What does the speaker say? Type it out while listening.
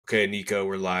Okay, Nico,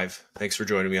 we're live. Thanks for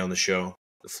joining me on the show.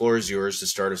 The floor is yours to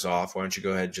start us off. Why don't you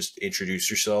go ahead and just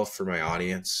introduce yourself for my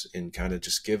audience and kind of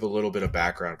just give a little bit of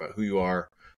background about who you are,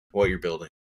 what you're building.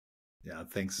 Yeah,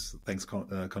 thanks,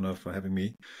 Connor, for having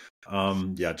me.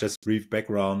 Yeah, just brief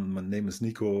background. My name is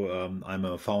Nico. I'm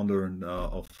a founder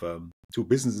of two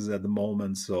businesses at the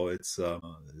moment. So it's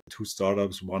two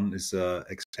startups. One is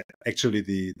actually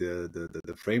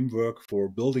the framework for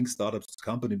building startups,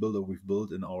 company builder we've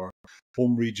built in our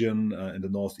home region in the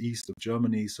northeast of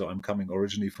Germany. So I'm coming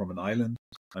originally from an island.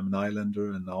 I'm an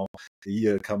islander, and now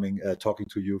here talking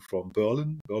to you from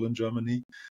Berlin, Germany.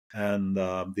 And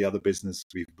the other business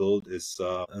we've built is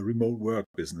a remote work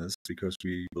business because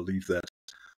we believe that,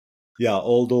 yeah,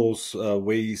 all those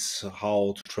ways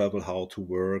how to travel, how to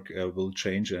work will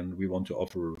change, and we want to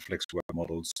offer flex work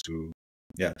models to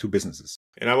businesses.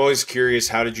 And I'm always curious,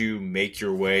 how did you make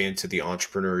your way into the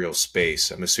entrepreneurial space?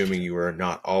 I'm assuming you were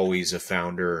not always a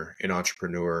founder, an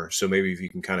entrepreneur. So maybe if you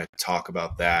can kind of talk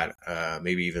about that,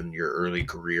 maybe even your early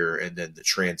career and then the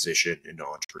transition into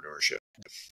entrepreneurship.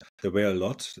 There were a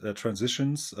lot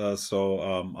transitions.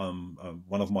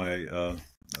 One of my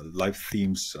life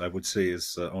themes, I would say,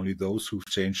 is only those who've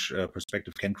changed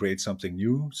perspective can create something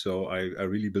new. So I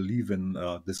really believe in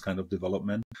this kind of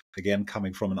development. Again,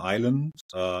 coming from an island,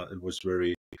 it was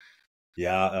very,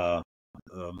 yeah.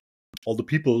 All the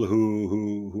people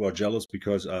who are jealous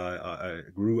because I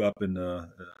grew up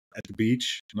at the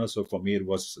beach. So for me, it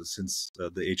was since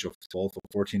the age of 12 or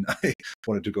 14, I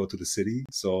wanted to go to the city.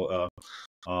 So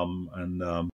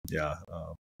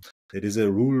it is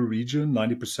a rural region.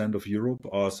 90% of Europe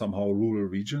are somehow rural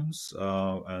regions,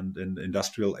 and in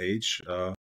industrial age,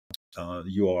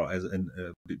 you are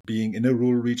being in a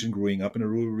rural region, growing up in a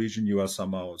rural region, you are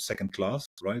somehow second class,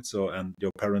 right? So, and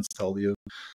your parents tell you,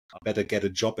 better get a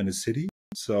job in a city.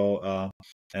 So,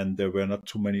 and there were not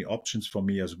too many options for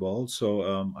me as well.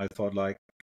 So I thought, like,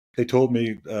 they told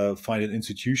me, find an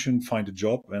institution, find a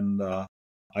job, and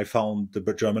I found the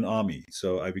German army.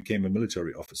 So I became a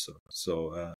military officer.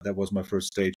 So that was my first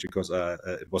stage because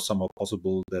it was somehow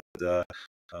possible that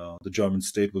the German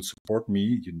state will support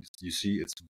me. You see,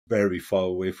 it's very far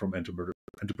away from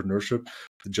entrepreneurship.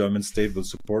 The German state will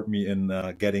support me in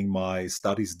getting my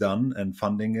studies done and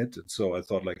funding it. So I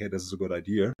thought, like, hey, this is a good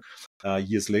idea.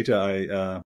 Years later,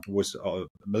 I was a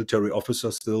military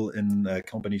officer still in a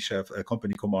company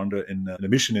commander in a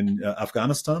mission in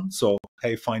Afghanistan. So,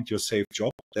 hey, find your safe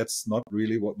job. That's not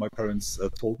really what my parents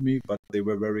told me, but they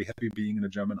were very happy being in the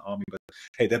German army. But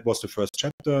hey, that was the first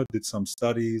chapter, did some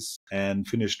studies and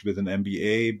finished with an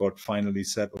MBA, but finally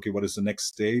said, okay, what is the next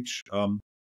stage?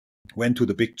 Went to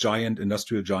the big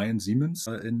industrial giant Siemens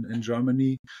in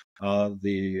Germany.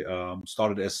 They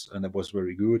started and that was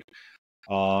very good,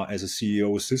 as a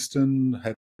CEO assistant.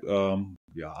 Had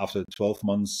after 12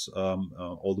 months,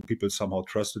 all the people somehow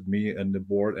trusted me and the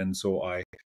board, and so I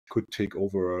could take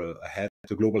over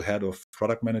the global head of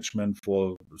product management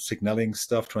for signaling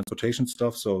stuff, transportation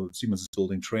stuff. So Siemens is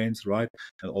building trains, right?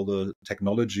 And all the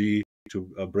technology to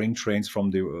bring trains from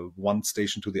the one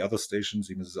station to the other station.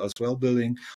 Siemens is as well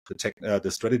building. The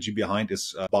strategy behind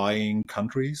is buying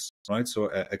countries, right? So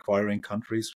acquiring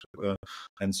countries.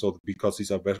 And so because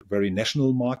these are very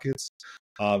national markets,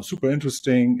 super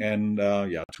interesting. And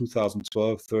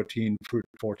 2012, 13,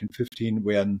 14, 15,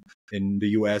 when in the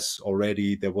US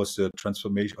already there was a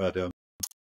transformation,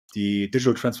 the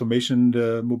digital transformation,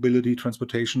 the mobility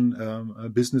transportation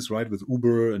business, right, with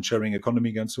Uber and sharing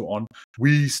economy and so on.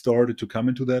 We started to come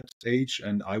into that stage,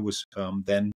 and I was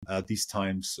then these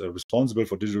times responsible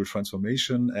for digital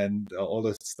transformation and all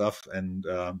that stuff. And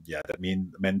that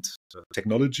meant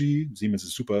technology. Siemens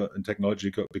is super in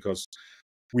technology because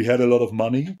we had a lot of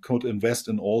money, could invest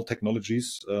in all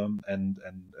technologies and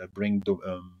bring the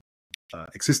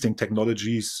existing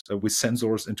technologies with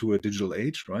sensors into a digital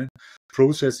age, right?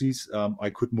 Processes, I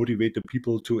could motivate the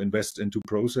people to invest into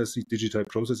processes, digital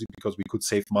processes, because we could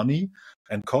save money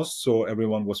and costs. So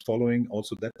everyone was following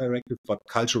also that directive. But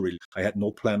culturally, I had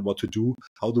no plan what to do.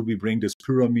 How do we bring this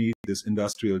pyramid, this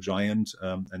industrial giant,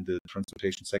 and the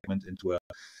transportation segment into a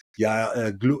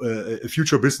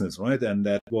future business, right? And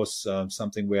that was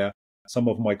something where some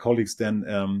of my colleagues then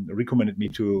recommended me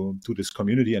to this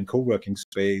community and co-working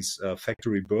space,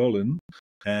 Factory Berlin,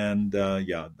 and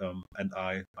and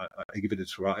I gave it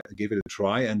a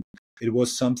try, and it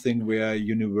was something where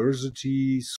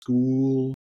university,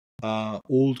 school,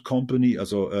 old company,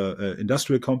 also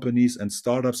industrial companies and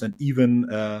startups, and even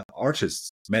artists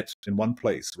met in one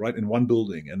place, right, in one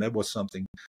building, and that was something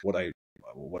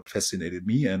what fascinated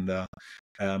me, and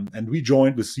we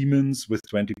joined with Siemens with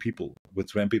 20 people, with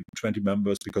 20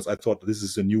 members, because I thought this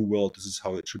is a new world, this is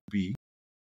how it should be.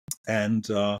 And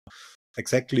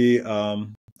exactly,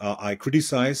 I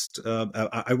criticized.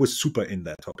 I was super in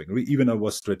that topic. Even I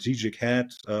was strategic head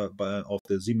of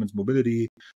the Siemens Mobility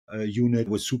unit.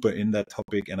 Was super in that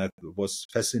topic, and I was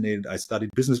fascinated. I studied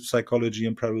business psychology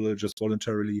in parallel, just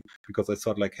voluntarily, because I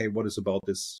thought, like, hey, what is about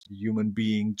this human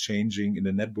being changing in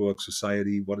a network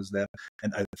society? What is that?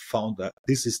 And I found that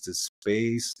this is the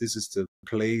space, this is the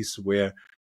place where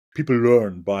people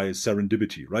learn by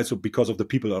serendipity, right? So because of the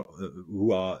people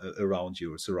who are around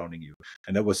you, surrounding you.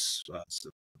 And that was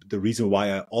the reason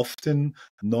why I often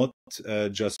not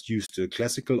just used the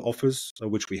classical office,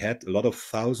 which we had a lot of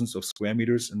thousands of square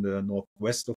meters in the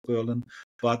northwest of Berlin,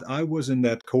 but I was in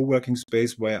that co-working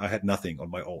space where I had nothing on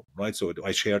my own, right? So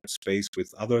I shared space with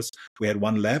others. We had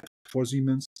one lab for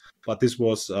Siemens, but this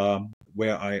was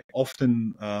where I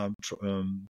often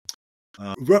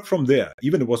work from there.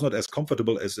 Even it was not as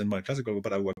comfortable as in my classical,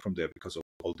 but I worked from there because of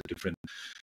all the different.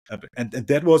 And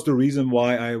that was the reason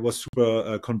why I was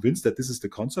super convinced that this is the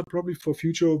concept probably for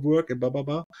future work and blah, blah,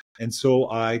 blah. And so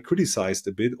I criticized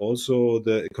a bit also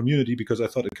the community because I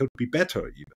thought it could be better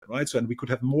even, right? So, and we could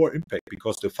have more impact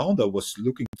because the founder was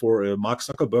looking for Mark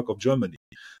Zuckerberg of Germany.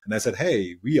 And I said,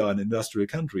 hey, we are an industrial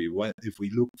country. Why, if we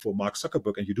look for Mark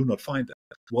Zuckerberg and you do not find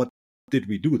that, what did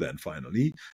we do then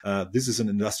finally? This is an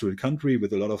industrial country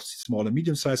with a lot of small and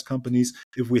medium-sized companies.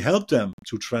 If we help them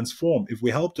to transform, if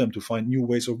we help them to find new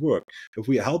ways of work, if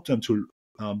we help them to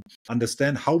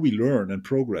understand how we learn and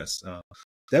progress,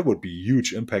 that would be a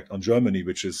huge impact on Germany,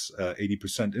 which is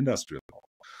 80% industrial.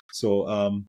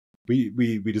 So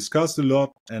we discussed a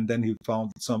lot, and then he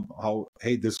found somehow,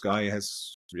 hey, this guy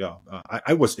has,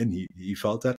 I was in, he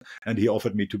felt that, and he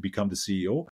offered me to become the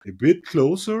CEO, a bit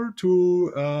closer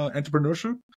to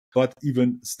entrepreneurship, but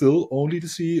even still only the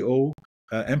CEO,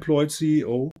 employed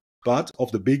CEO, but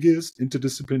of the biggest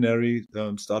interdisciplinary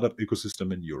startup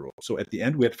ecosystem in Europe. So at the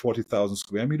end, we had 40,000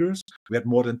 square meters. We had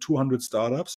more than 200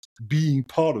 startups being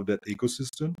part of that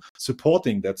ecosystem,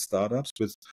 supporting that startups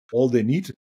with all they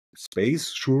need.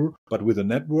 Space, sure, but with a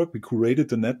network, we curated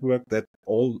the network that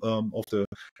all of the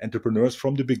entrepreneurs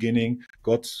from the beginning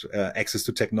got access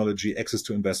to technology, access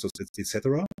to investors,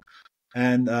 etc.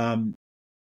 And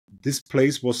this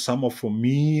place was somehow for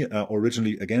me,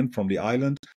 originally, again, from the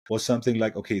island, was something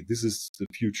like, okay, this is the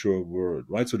future world,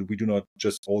 right? So that we do not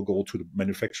just all go to the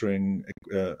manufacturing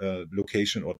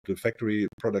location or the factory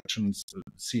productions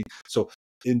scene. So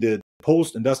in the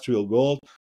post-industrial world,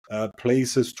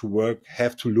 places to work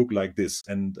have to look like this,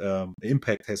 and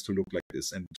impact has to look like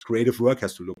this, and creative work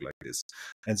has to look like this.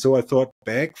 And so I thought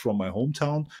back from my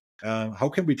hometown, how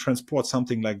can we transport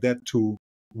something like that to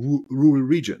rural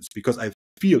regions? Because I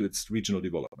feel it's regional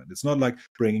development. It's not like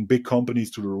bringing big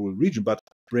companies to the rural region, but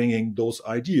bringing those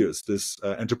ideas, this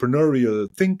entrepreneurial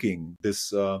thinking,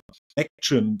 this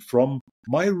action from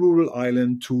my rural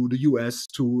island to the US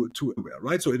to everywhere,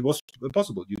 right? So it was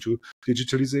possible due to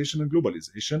digitalization and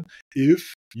globalization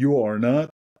if you are not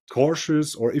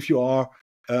cautious, or if you are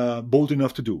bold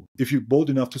enough to do, if you're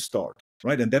bold enough to start.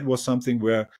 Right. And that was something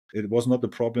where it was not the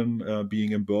problem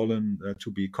being in Berlin to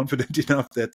be confident enough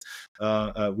that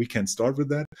we can start with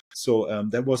that. So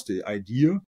that was the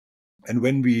idea. And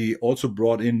when we also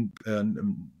brought in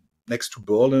next to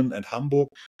Berlin and Hamburg,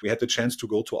 we had the chance to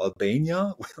go to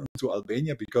Albania,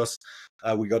 because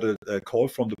we got a call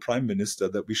from the prime minister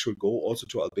that we should go also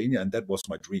to Albania. And that was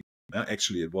my dream.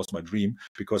 Actually, it was my dream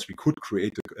because we could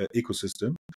create an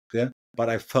ecosystem there. But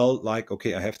I felt like,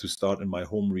 okay, I have to start in my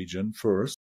home region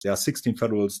first. There are 16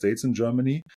 federal states in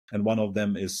Germany, and one of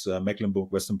them is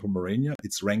Mecklenburg-Western Pomerania.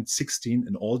 It's ranked 16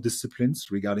 in all disciplines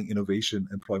regarding innovation,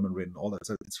 employment rate, and all that.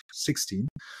 So it's 16.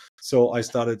 So I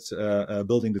started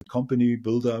building the company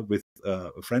builder with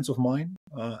friends of mine,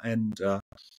 and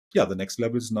the next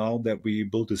level is now that we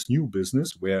built this new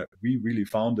business where we really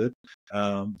founded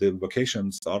the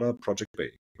vacation startup Project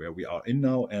Bay, where we are in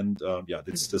now. And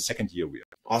it's the second year we are.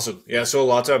 Awesome. Yeah. So a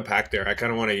lot to unpack there. I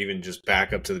kind of want to even just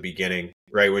back up to the beginning,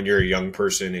 right? When you're a young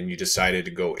person and you decided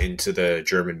to go into the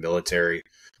German military,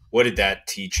 what did that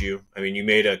teach you? I mean, you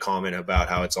made a comment about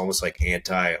how it's almost like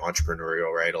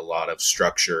anti-entrepreneurial, right? A lot of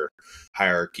structure,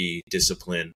 hierarchy,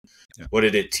 discipline. Yeah. What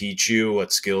did it teach you?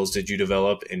 What skills did you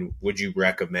develop? And would you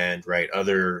recommend, right,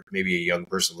 maybe a young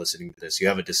person listening to this, you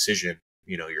have a decision,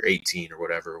 you're 18 or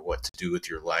whatever, what to do with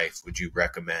your life. Would you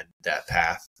recommend that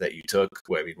path that you took?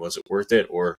 I mean, was it worth it?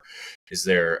 Or is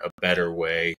there a better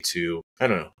way to,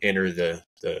 enter the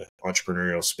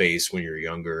entrepreneurial space when you're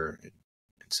younger,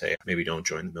 and say, maybe don't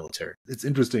join the military? It's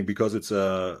interesting because it's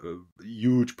a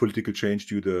huge political change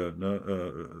due to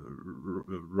the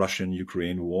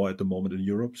Russian-Ukraine war at the moment in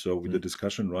Europe. So with the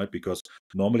discussion, right? Because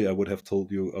normally I would have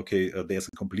told you, okay, there's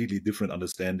a completely different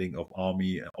understanding of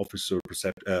army officer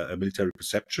military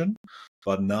perception,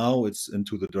 but now it's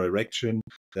into the direction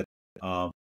that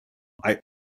I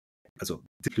also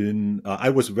discipline. I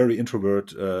was very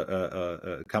introvert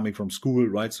coming from school,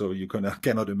 right? So you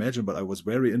cannot imagine, but I was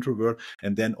very introvert.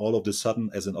 And then all of a sudden,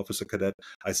 as an officer cadet,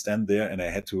 I stand there and I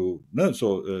had to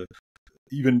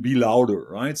even be louder,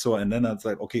 right? So and then I was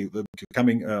like, okay,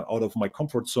 coming out of my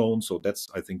comfort zone. So that's,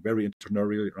 I think, very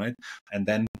entrepreneurial, right? And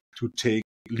then to take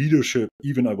leadership,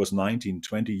 even I was 19,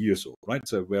 20 years old, right?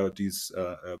 So where these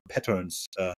patterns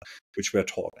which were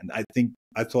taught. And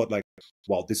I thought like,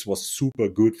 wow, this was super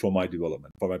good for my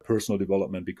development, for my personal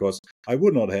development, because I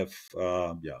would not have,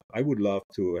 I would love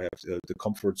to have the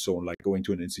comfort zone, like going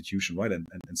to an institution, right? And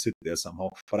sit there somehow.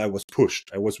 But I was pushed.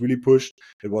 I was really pushed.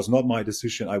 It was not my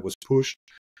decision. I was pushed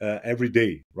every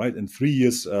day, right? In 3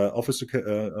 years officer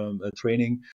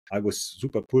training, I was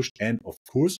super pushed. And of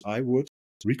course, I would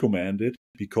recommend it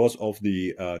because of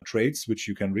the traits which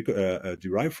you can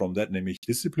derive from that, namely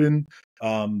discipline,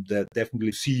 that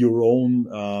definitely see your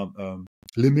own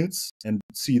limits and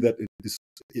see that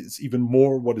it's even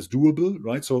more what is doable,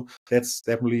 right? So that's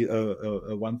definitely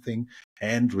one thing.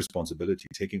 And responsibility,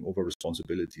 taking over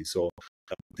responsibility. So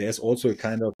there's also a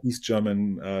kind of East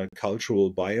German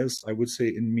cultural bias, I would say,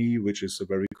 in me, which is a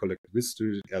very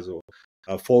collectivistic,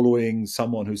 following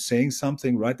someone who's saying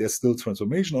something, right? There's still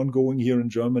transformation ongoing here in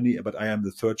Germany, but I am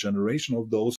the third generation of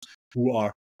those who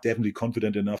are definitely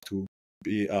confident enough to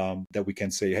be that we can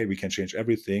say, hey, we can change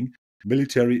everything.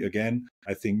 Military, again,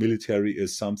 I think military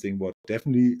is something what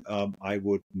definitely I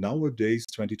would nowadays,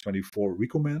 2024,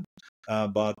 recommend.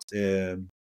 But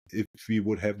if we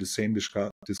would have the same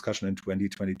discussion in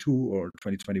 2022 or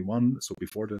 2021, so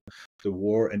before the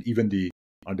war, and even the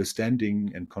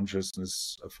understanding and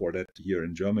consciousness for that here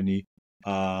in Germany,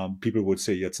 people would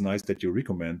say, yeah, it's nice that you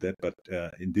recommend that, but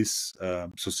in this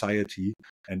society,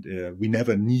 and we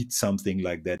never need something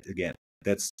like that again.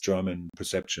 That's German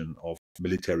perception of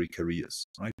military careers,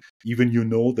 right? Even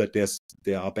that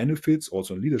there are benefits,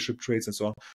 also leadership traits and so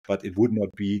on, but it would not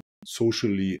be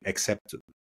socially accepted.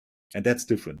 And that's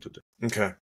different today.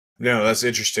 Okay. No, that's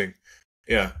interesting.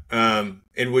 Yeah.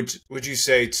 And would you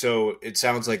say, so it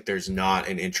sounds like there's not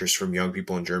an interest from young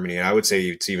people in Germany. And I would say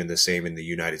it's even the same in the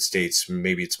United States.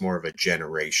 Maybe it's more of a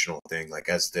generational thing. Like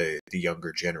as the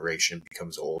younger generation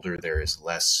becomes older, there is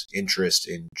less interest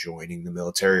in joining the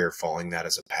military or following that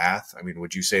as a path. I mean,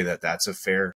 would you say that that's a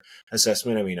fair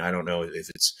assessment? I mean, I don't know if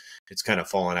it's kind of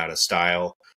fallen out of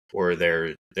style, or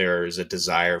there's a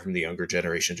desire from the younger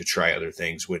generation to try other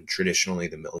things when traditionally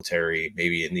the military,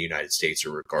 maybe in the United States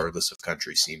or regardless of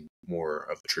country, seemed more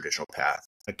of a traditional path.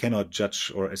 I cannot judge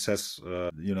or assess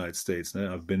the United States.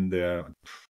 I've been there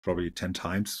probably 10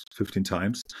 times, 15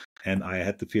 times, and I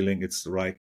had the feeling it's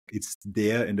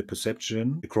there in the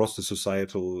perception across the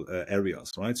societal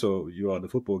areas, right? So you are at the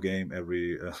football game,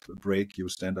 every break you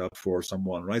stand up for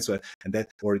someone, right? So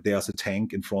or there's a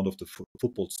tank in front of the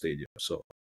football stadium. So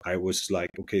I was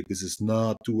like, okay, this is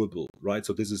not doable, right?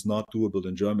 So this is not doable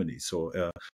in Germany. So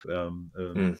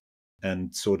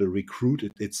and so the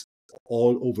recruit, it's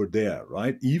all over there,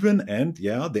 right?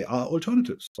 There are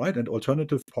alternatives, right? And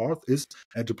alternative path is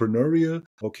entrepreneurial.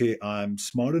 Okay, I'm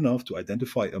smart enough to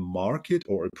identify a market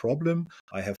or a problem.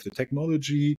 I have the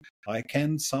technology. I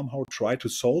can somehow try to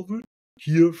solve it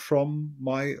here from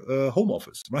my home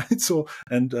office, right? So,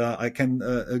 and I can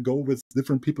go with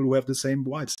different people who have the same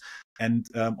vibes. And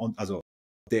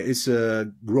there is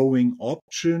a growing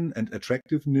option and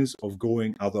attractiveness of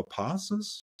going other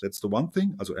paths. That's the one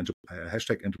thing. Also,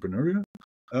 hashtag entrepreneurial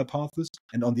paths.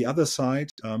 And on the other side,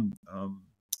 I'm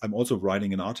also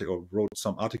writing an article, or wrote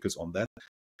some articles on that.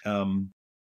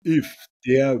 If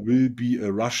there will be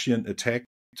a Russian attack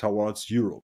towards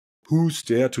Europe, who's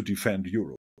there to defend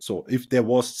Europe? So if there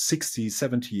was 60,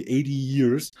 70, 80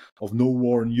 years of no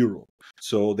war in Europe,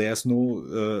 so there's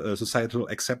no societal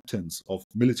acceptance of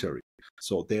military.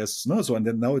 So there's no, so and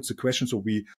then now it's a question. So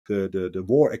the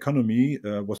war economy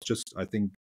was just, I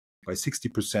think, by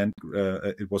 60%,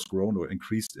 it was grown or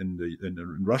increased in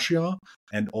Russia,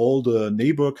 and all the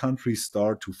neighbor countries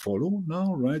start to follow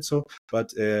now, right? So,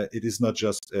 but it is not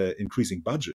just increasing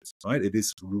budgets, right? It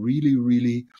is really,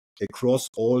 really across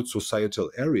all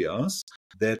societal areas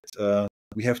that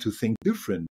we have to think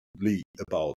differently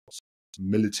about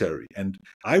military. And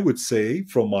I would say,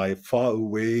 from my far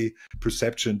away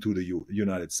perception to the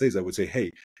United States, I would say,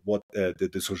 hey, what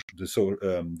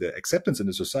the acceptance in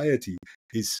the society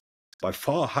is by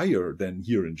far higher than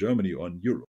here in Germany or in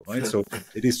Europe, right? So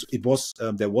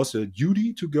there was a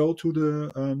duty to go to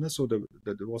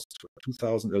that was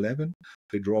 2011.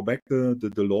 They draw back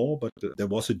the law, but there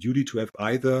was a duty to have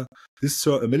either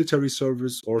a military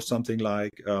service or something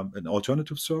like an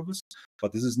alternative service.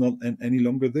 But this is not any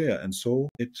longer there, and so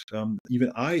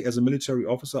even I, as a military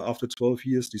officer, after 12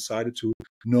 years, decided to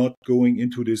not going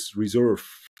into this reserve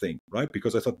thing, right?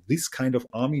 Because I thought this kind of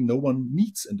army no one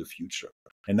needs in the future.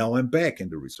 And now I'm back in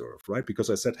the reserve, right? Because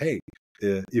I said, hey,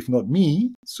 if not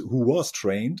me, who was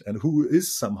trained and who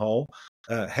is somehow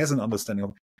has an understanding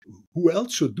of who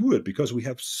else should do it, because we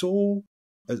have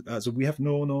we have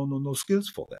no skills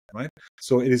for that, right?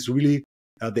 So it is really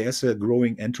there's a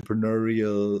growing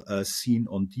entrepreneurial scene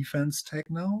on defense tech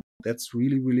now. That's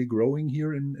really growing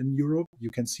here in Europe. You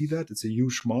can see that it's a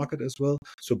huge market as well.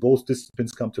 So both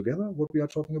disciplines come together. What we are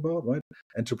talking about, right?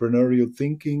 Entrepreneurial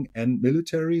thinking and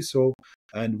military. So,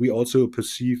 and we also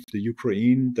perceive the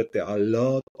Ukraine that there are a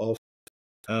lot of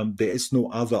there is no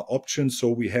other option, so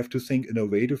we have to think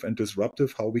innovative and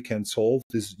disruptive how we can solve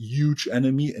this huge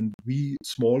enemy, and we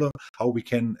smaller how we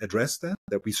can address that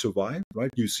we survive, right?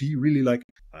 You see really, like,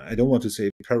 I don't want to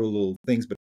say parallel things,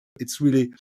 but it's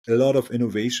really a lot of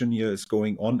innovation here is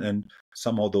going on, and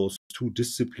somehow those two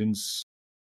disciplines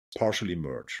partially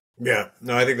merge. Yeah,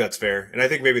 no, I think that's fair. And I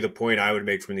think maybe the point I would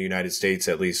make from the United States,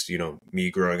 at least,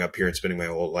 me growing up here and spending my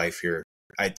whole life here,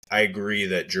 I agree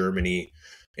that Germany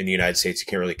in the United States, you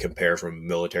can't really compare from a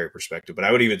military perspective. But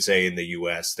I would even say in the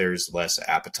US, there's less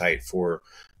appetite for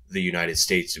the United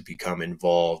States to become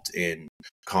involved in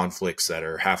conflicts that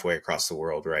are halfway across the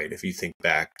world, right? If you think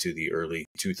back to the early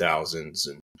 2000s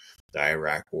and the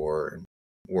Iraq War and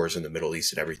wars in the Middle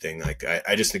East and everything, like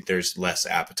I just think there's less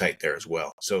appetite there as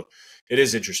well. So it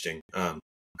is interesting. And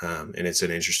it's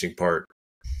an interesting part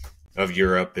of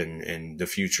Europe and the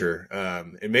future.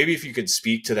 And maybe if you could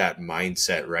speak to that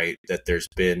mindset, right, that there's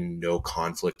been no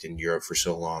conflict in Europe for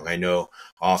so long. I know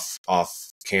off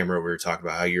camera, we were talking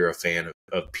about how you're a fan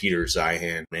of Peter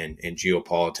Zeihan and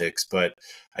geopolitics, but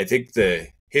I think the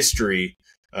history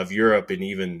of Europe and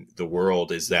even the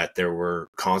world is that there were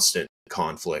constant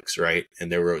conflicts, right? And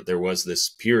there was this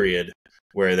period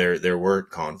where there weren't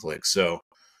conflicts. So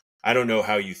I don't know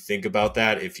how you think about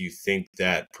that. If you think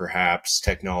that perhaps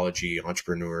technology,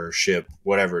 entrepreneurship,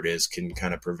 whatever it is, can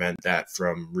kind of prevent that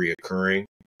from reoccurring,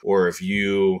 or if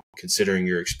you, considering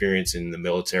your experience in the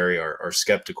military, are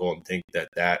skeptical and think that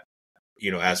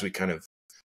as we kind of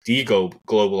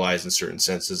de-globalize in certain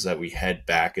senses, that we head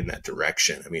back in that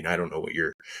direction. I mean, I don't know what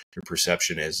your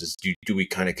perception is do we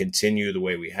kind of continue the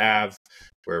way we have,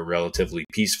 we're relatively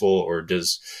peaceful, or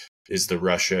is the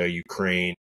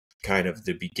Russia-Ukraine kind of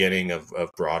the beginning of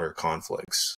broader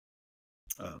conflicts?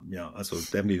 So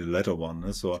definitely the latter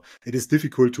one. So it is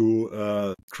difficult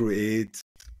to create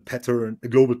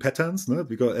global patterns, no?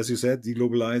 Because as you said,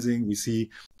 deglobalizing, we see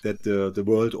that the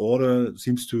world order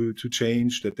seems to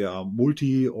change, that there are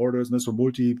multi-orders, no? So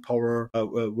multi-power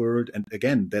world. And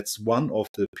again, that's one of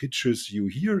the pitches you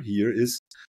hear here is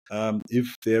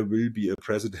if there will be a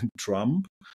President Trump,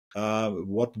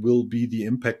 what will be the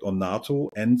impact on NATO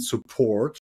and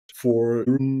support for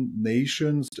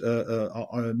nations,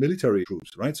 military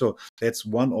troops, right? So that's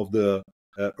one of the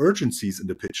urgencies in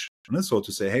the pitch. So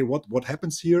to say, hey, what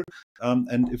happens here,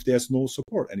 and if there's no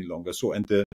support any longer. So, and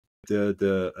the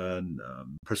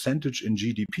percentage in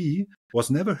GDP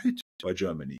was never hit by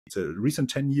Germany. It's a recent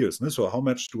 10 years. So how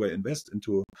much do I invest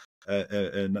into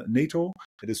NATO?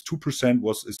 It is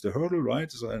 2% is the hurdle,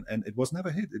 right? So, and it was never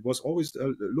hit. It was always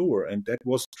lower, and that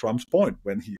was Trump's point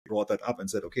when he brought that up and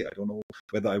said, okay, I don't know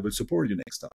whether I will support you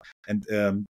next time. And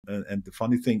the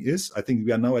funny thing is, I think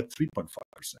we are now at 3.5%.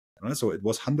 Right? So it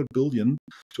was 100 billion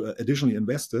to additionally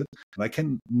invested. And I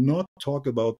cannot talk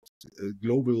about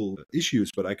global issues,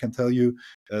 but I can tell you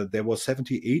there was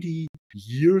 70, 80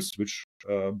 years which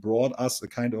brought us a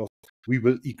kind of, we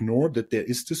will ignore that there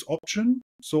is this option,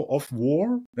 so of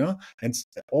war, yeah, and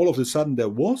all of a sudden there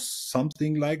was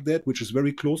something like that, which is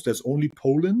very close. There's only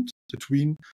Poland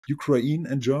between Ukraine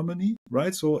and Germany,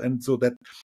 right? So that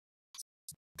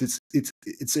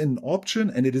it's an option,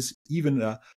 and it is even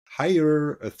a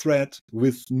higher threat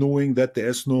with knowing that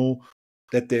there's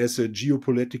a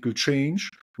geopolitical change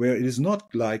where it is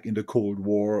not like in the Cold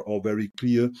War, or very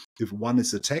clear if one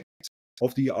is attacked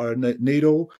of the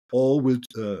NATO, all will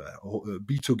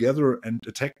be together and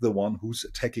attack the one who's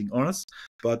attacking us.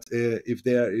 But if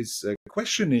there is a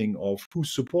questioning of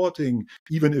who's supporting,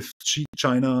 even if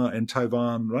China and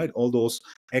Taiwan, right, all those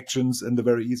actions in the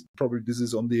very east, probably this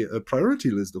is on the priority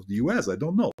list of the US, I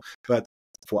don't know. But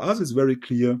for us, it's very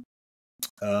clear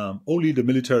Only the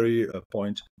military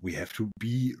point. We have to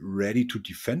be ready to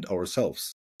defend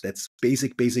ourselves. That's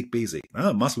basic, basic, basic.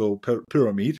 Maslow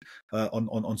pyramid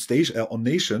on stage on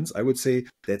nations. I would say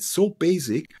that's so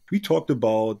basic. We talked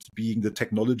about being the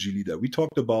technology leader. We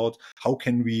talked about how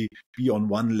can we be on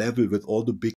one level with all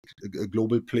the big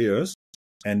global players.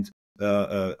 And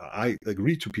I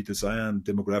agree to Peter Zion,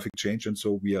 demographic change, and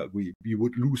so we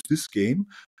would lose this game.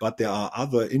 But there are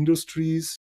other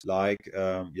industries like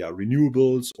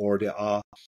renewables, or there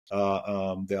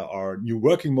are new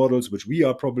working models which we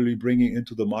are probably bringing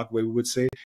into the market, where we would say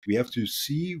we have to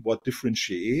see what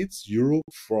differentiates Europe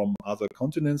from other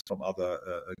continents, from other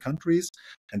countries,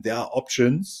 and there are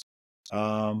options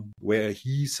where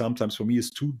he sometimes, for me, is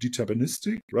too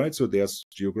deterministic, right? So there's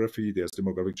geography, there's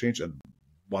demographic change, and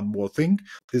one more thing.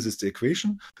 This is the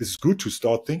equation. This is good to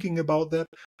start thinking about that.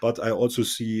 But I also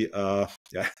see,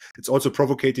 it's also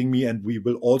provoking me, and we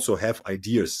will also have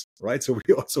ideas, right? So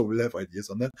we also will have ideas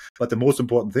on that. But the most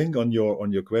important thing on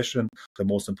your question, the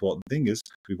most important thing is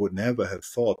we would never have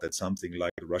thought that something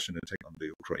like the Russian attack on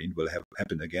the Ukraine will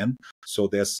happen again. So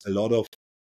there's a lot of,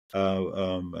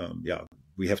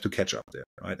 we have to catch up there,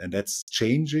 right? And that's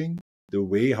changing the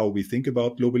way how we think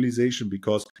about globalization,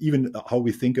 because even how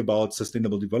we think about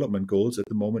sustainable development goals at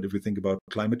the moment, if we think about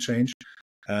climate change,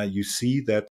 you see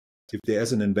that if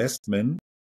there's an investment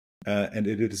and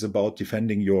it is about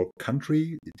defending your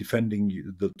country,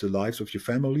 defending the lives of your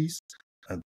families,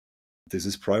 this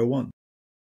is prior one.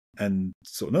 And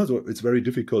so it's very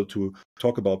difficult to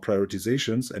talk about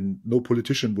prioritizations, and no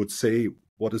politician would say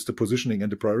what is the positioning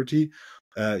and the priority.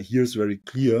 Here's very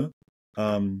clear.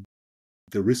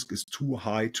 The risk is too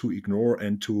high to ignore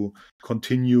and to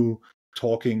continue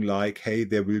talking like, hey,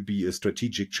 there will be a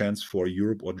strategic chance for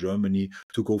Europe or Germany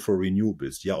to go for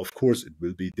renewables. Yeah, of course it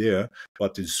will be there.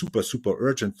 But the super, super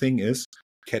urgent thing is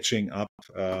catching up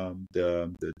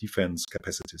the defense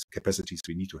capacities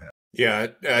we need to have. Yeah,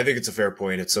 I think it's a fair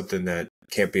point. It's something that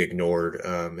can't be ignored.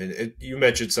 And you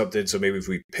mentioned something, so maybe if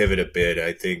we pivot a bit,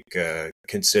 I think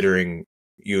considering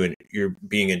you're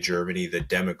being in Germany, the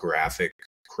demographic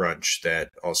crunch that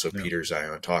also Peter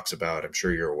Zion talks about, I'm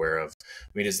sure you're aware of.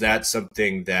 I mean, is that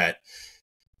something that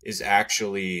is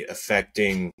actually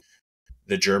affecting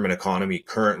the German economy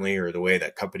currently, or the way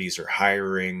that companies are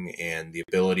hiring and the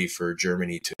ability for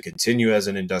Germany to continue as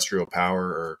an industrial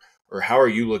power, or how are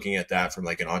you looking at that from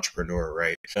like an entrepreneur,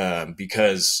 right?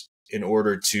 Because in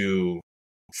order to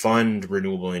fund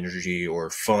renewable energy or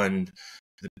fund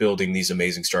building these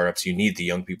amazing startups, you need the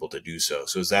young people to do so.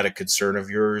 So is that a concern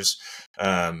of yours?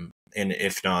 And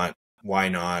if not, why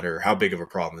not? Or how big of a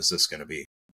problem is this going to be?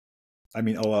 I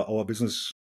mean, our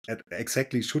business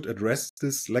exactly should address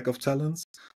this lack of talents.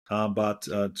 But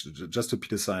just to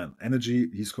Peter Zion, energy,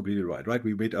 he's completely right?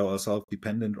 We made ourselves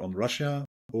dependent on Russia.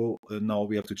 Now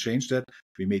we have to change that.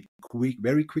 We made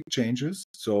very quick changes.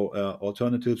 So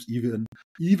alternatives, even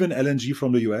LNG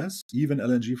from the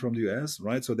US,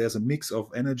 right? So there's a mix of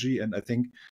energy, and I think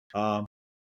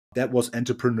that was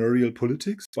entrepreneurial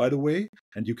politics, by the way.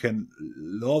 And you can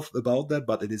laugh about that,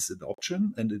 but it is an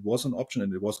option, and it was an option,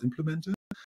 and it was implemented.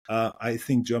 I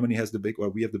think Germany has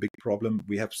we have the big problem.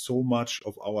 We have so much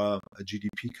of our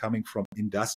GDP coming from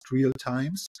industrial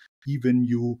times. Even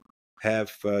you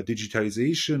have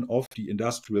digitalization of the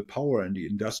industrial power and the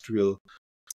industrial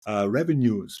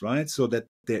revenues, right? So that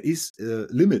there is a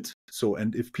limit. So,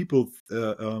 and if people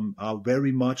are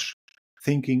very much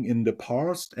thinking in the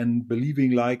past and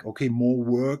believing like, okay, more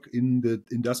work in the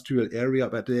industrial area,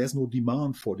 but there's no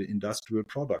demand for the industrial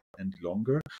product any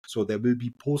longer. So there will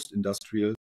be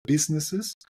post-industrial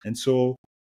businesses. And so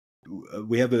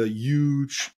we have a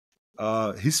huge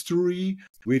history,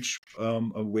 which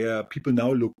where people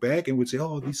now look back and would say,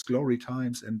 oh, these glory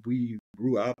times, and we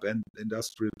grew up and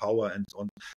industrial power and on.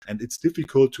 And it's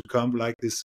difficult to come like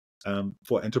this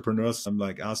for entrepreneurs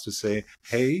like us to say,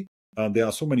 hey, there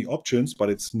are so many options, but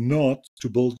it's not to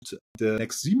build the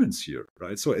next Siemens here,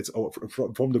 right? So it's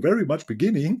from the very much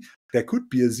beginning, there could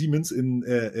be a Siemens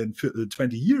in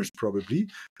 20 years probably,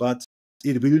 but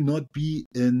it will not be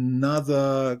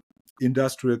another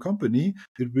industrial company.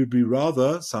 It will be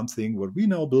rather something. What we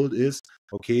now build is,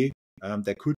 okay,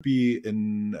 there could be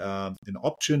an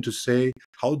option to say,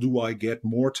 how do I get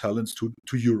more talents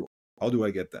to Europe? How do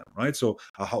I get them, right? So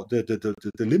how the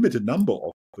limited number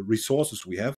of resources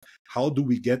we have, how do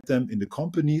we get them in the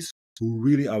companies who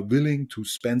really are willing to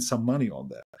spend some money on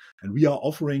that? And we are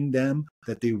offering them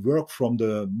that they work from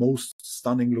the most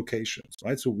stunning locations,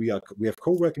 right? So we have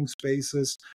co-working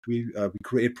spaces. We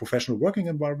create professional working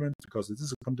environments because it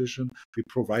is a condition. We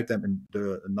provide them in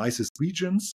the nicest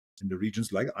regions. in the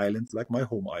regions like islands, like my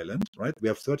home island, right? We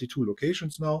have 32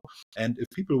 locations now. And if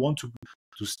people want to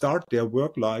start their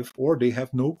work life or they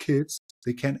have no kids,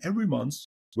 they can every month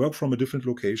work from a different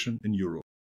location in Europe.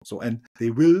 So, and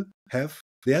they will have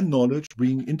their knowledge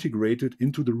being integrated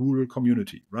into the rural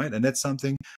community, right? And that's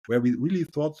something where we really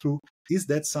thought through, is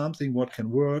that something what can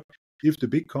work if the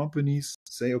big companies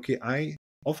say, okay, I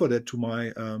offer that to my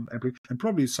employees, and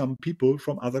probably some people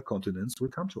from other continents will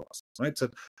come to us, right? So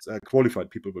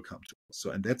qualified people will come to us. So,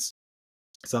 and that's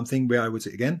something where I would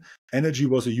say, again, energy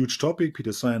was a huge topic.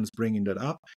 Peter Simon is bringing that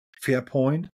up. Fair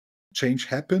point. Change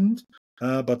happened.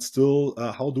 But still,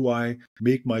 how do I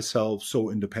make myself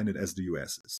so independent as the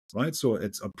US is, right? So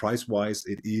it's price-wise,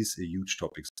 it is a huge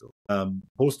topic still.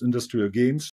 Post-industrial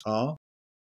games are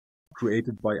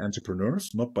created by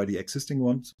entrepreneurs, not by the existing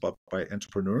ones, but by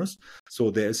entrepreneurs.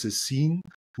 So there is a scene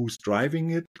who's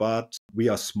driving it, but we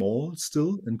are small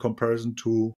still in comparison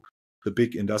to the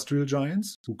big industrial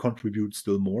giants who contribute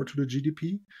still more to the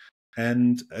GDP.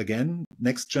 And again,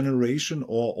 next generation,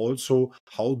 or also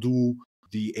how do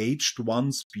the aged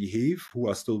ones behave who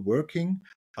are still working?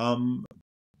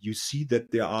 You see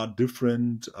that there are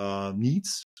different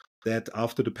needs, that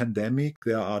after the pandemic,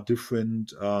 there are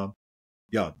different,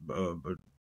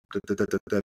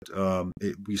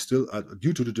 we still,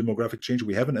 due to the demographic change,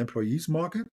 we have an employees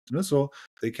market, you know, so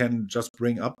they can just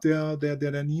bring up their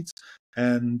needs.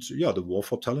 And yeah, the war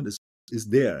for talent is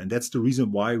there. And that's the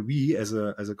reason why we as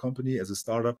a company, as a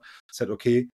startup, said,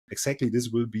 okay, exactly, this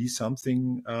will be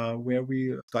something where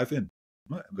we dive in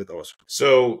with our.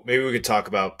 So maybe we could talk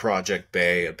about Project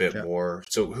Bay a bit more.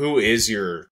 So who is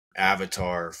your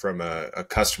avatar from a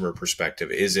customer perspective?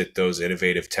 Is it those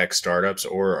innovative tech startups,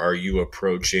 or are you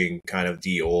approaching kind of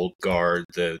the old guard,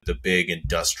 the big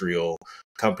industrial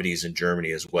companies in Germany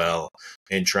as well,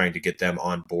 and trying to get them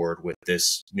on board with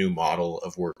this new model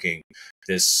of working,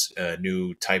 this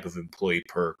new type of employee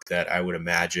perk that I would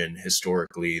imagine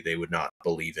historically they would not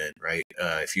believe in, right?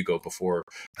 If you go before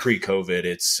pre-COVID,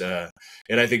 it's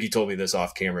and I think you told me this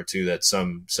off camera too, that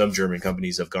some German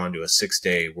companies have gone to a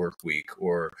 6-day work week,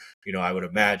 or you know, I would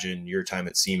imagine your time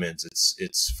at Siemens,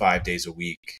 it's 5 days a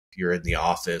week. You're in the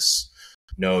office.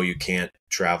 No, you can't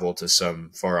travel to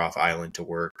some far off island to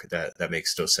work. That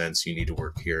makes no sense. You need to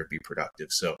work here and be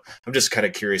productive. So I'm just kind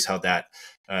of curious how that,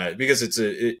 because it's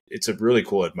a really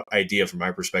cool idea from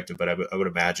my perspective, but I would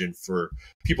imagine for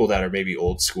people that are maybe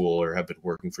old school or have been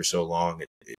working for so long,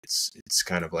 it's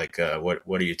kind of like,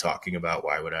 what are you talking about?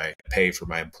 Why would I pay for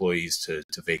my employees to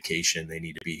vacation? They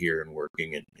need to be here and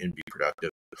working and be productive.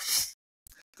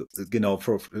 You know,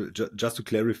 just to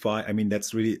clarify, I mean,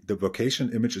 that's really, the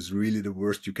vocation image is really the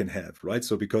worst you can have, right?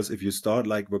 So because if you start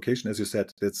like vocation, as you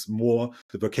said, that's more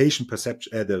the vocation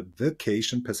perception. The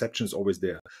vacation perception is always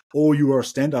there. Oh, you are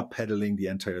stand-up paddling the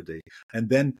entire day, and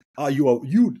then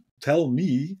you tell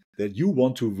me that you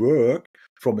want to work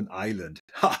from an island.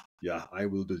 Ha! Yeah, I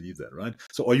will believe that, right?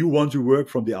 So, or you want to work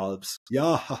from the Alps?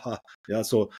 Yeah, haha, yeah.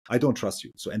 So I don't trust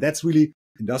you. So, and that's really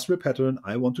industrial pattern.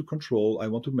 I want to control. I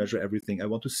want to measure everything. I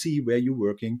want to see where you're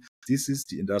working. This is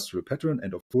the industrial pattern.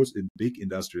 And of course, in big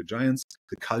industrial giants,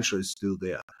 the culture is still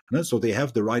there. So they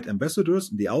have the right ambassadors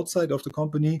on the outside of the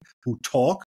company who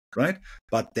talk, right?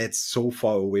 But that's so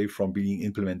far away from being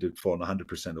implemented for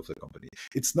 100% of the company.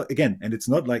 It's not, again, and it's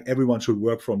not like everyone should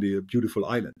work from the beautiful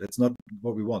island. That's not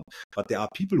what we want. But there are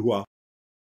people who are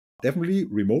definitely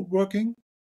remote working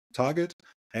target,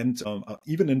 and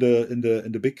even in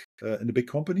the big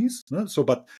companies. No? So,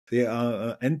 but they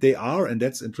are, and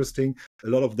that's interesting. A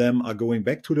lot of them are going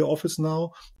back to the office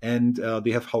now, and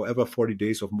they have, however, 40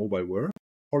 days of mobile work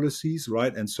policies,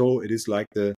 right? And so it is like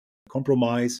the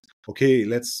compromise. Okay,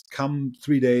 let's come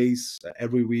 3 days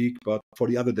every week, but for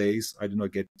the other days, I do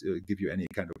not give you any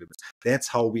kind of limits. That's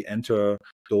how we enter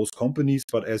those companies.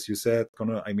 But as you said,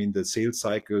 Connor, I mean, the sales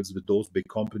cycles with those big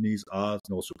companies are,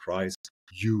 no surprise,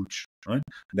 huge, right?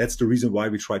 And that's the reason why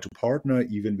we try to partner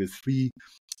even with free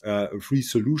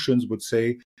solutions. Would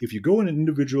say, if you go in an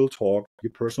individual talk,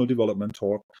 your personal development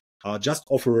talk, just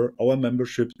offer our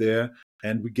membership there,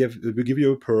 and we give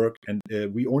you a perk, and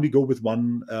we only go with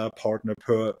one partner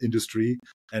per industry,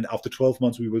 and after 12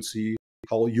 months we will see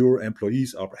how your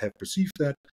employees have perceived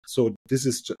that. So this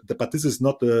is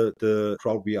not the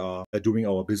crowd we are doing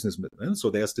our business with. So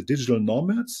there's the digital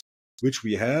nomads, which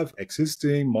we have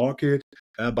existing market,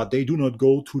 but they do not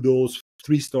go to those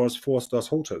 3 stars, 4 stars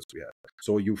hotels we have.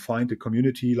 So you find a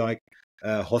community like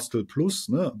Hostel Plus,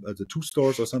 the 2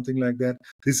 stars or something like that.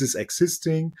 This is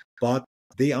existing, but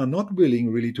they are not willing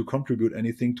really to contribute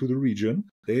anything to the region.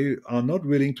 They are not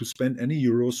willing to spend any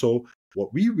euros. So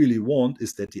what we really want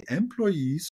is that the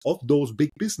employees of those big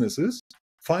businesses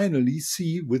finally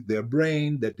see with their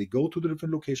brain that they go to the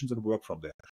different locations and work from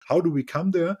there. How do we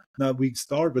come there? Now we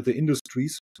start with the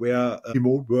industries where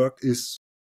remote work is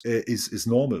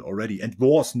normal already and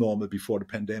was normal before the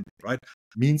pandemic, right?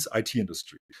 Means IT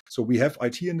industry. So we have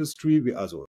IT industry. We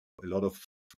also a lot of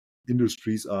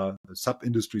industries are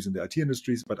sub-industries in the IT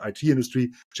industries, but IT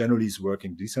industry generally is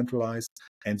working decentralized.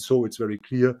 And so it's very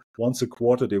clear once a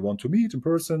quarter they want to meet in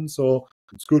person. So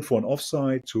it's good for an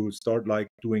offsite to start like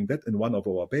doing that in one of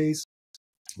our bays.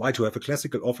 Why? To have a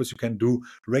classical office you can do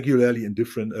regularly in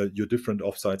different your different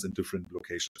offsites in different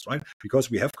locations, right? Because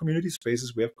we have community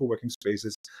spaces, we have co-working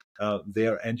spaces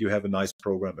there, and you have a nice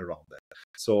program around that.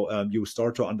 So you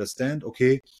start to understand,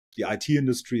 okay, the IT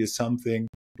industry is something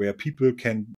where people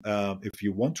can, if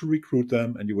you want to recruit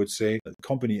them, and you would say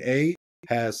company A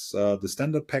has the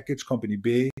standard package, company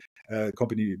B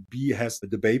has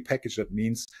the bay package. That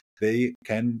means they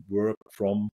can work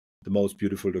from the most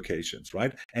beautiful locations,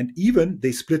 right? And even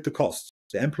they split the cost.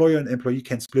 The employer and employee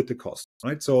can split the cost,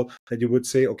 right? So that you would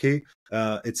say, okay,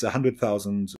 it's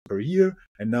 100,000 per year,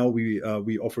 and now we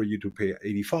offer you to pay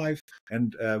 85,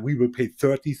 and we will pay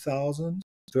 30,000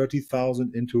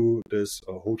 into this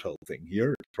hotel thing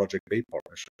here, Project Bay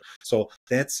partnership. So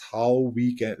that's how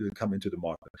we come into the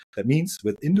market. That means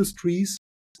with industries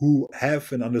who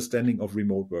have an understanding of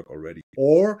remote work already,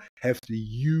 or have the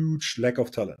huge lack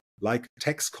of talent, like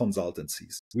tax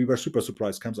consultancies. We were super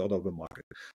surprised, comes out of the market.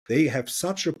 They have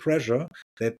such a pressure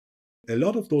that a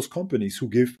lot of those companies who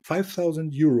give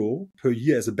 5,000 euro per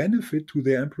year as a benefit to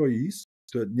their employees,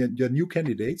 to their new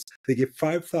candidates, they give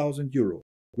 5,000 euro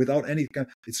without any kind.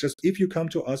 It's just, if you come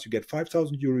to us, you get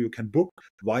 5,000 euro, you can book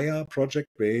via Project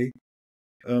Bay.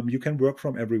 You can work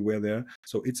from everywhere there.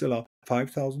 So it's allowed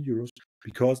 5,000 euros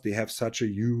because they have such a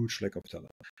huge lack of talent.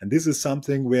 And this is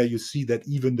something where you see that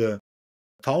even the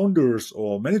founders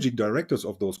or managing directors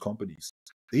of those companies,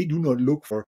 they do not look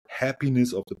for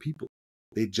happiness of the people.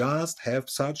 They just have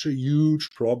such a huge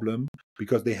problem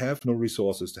because they have no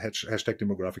resources. Hashtag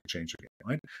demographic change again,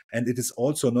 right? And it is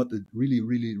also not a really,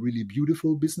 really, really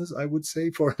beautiful business, I would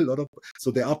say, for a lot of. So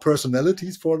there are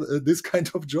personalities for this kind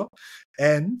of job,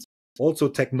 and also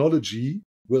technology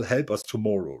will help us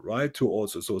tomorrow, right? To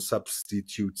also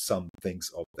substitute some things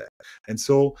of that. And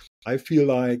so I feel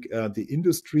like the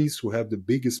industries who have the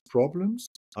biggest problems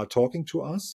are talking to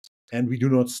us. And we do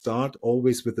not start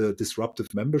always with a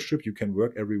disruptive membership. You can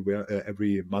work everywhere,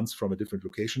 every month from a different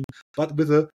location. But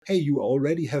with hey, you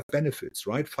already have benefits,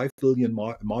 right? 5 billion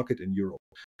market in Europe.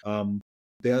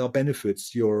 There are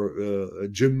benefits, your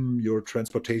gym, your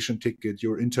transportation ticket,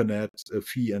 your internet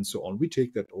fee, and so on. We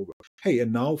take that over. Hey,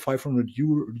 and now 500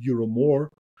 euro more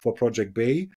for Project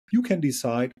Bay. You can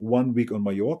decide 1 week on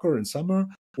Mallorca in summer,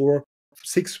 or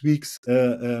 6 weeks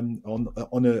on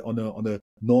a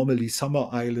normally summer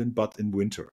island, but in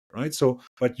winter, right? So,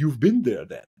 but you've been there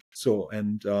then. So,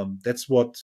 and that's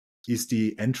what is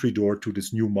the entry door to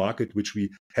this new market, which we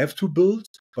have to build.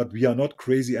 But we are not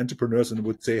crazy entrepreneurs and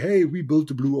would say, hey, we built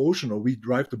the blue ocean or we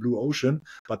drive the blue ocean.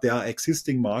 But there are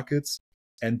existing markets.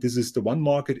 And this is the one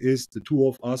market is the two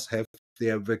of us have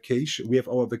their vacation. We have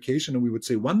our vacation, and we would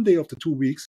say 1 day of the 2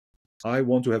 weeks, I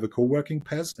want to have a co-working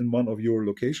pass in one of your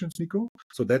locations, Nico.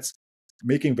 So that's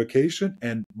making vacation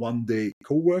and 1 day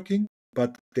co-working.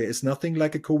 But there is nothing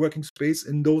like a co-working space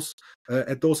in those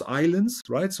at those islands,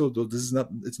 right? So this is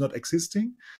it's not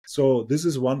existing. So this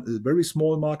is one very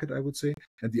small market, I would say.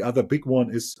 And the other big one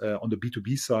is on the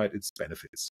B2B side, it's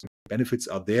benefits. Benefits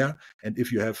are there. And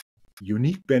if you have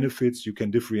unique benefits, you can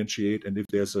differentiate. And if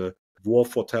there's a war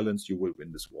for talents, you will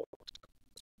win this war.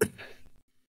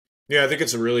 Yeah, I think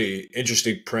it's a really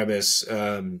interesting premise.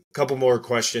 Couple more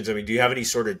questions. I mean, do you have any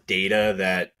sort of data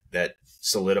that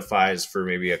solidifies for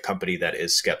maybe a company that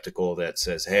is skeptical, that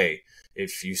says, hey,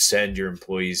 if you send your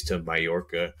employees to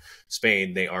Mallorca,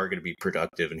 Spain, they are going to be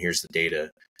productive, and here's the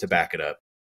data to back it up?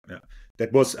 Yeah,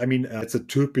 that was, I mean, it's a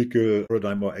typical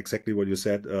paradigm, or exactly what you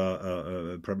said,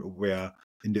 where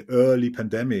in the early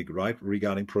pandemic, right,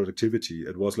 regarding productivity,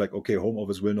 it was like, okay, home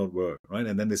office will not work, right?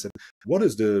 And then they said, what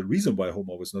is the reason why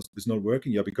home office is not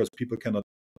working? Yeah, because people cannot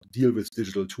deal with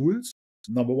digital tools,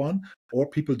 number one, or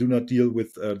people do not deal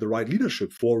with the right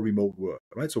leadership for remote work,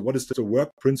 right? So what is the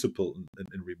work principle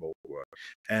in remote work?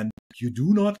 And you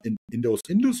do not, in those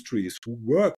industries who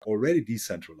work already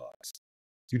decentralized,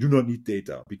 you do not need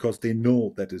data because they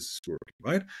know that is working,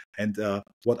 right? And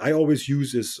what I always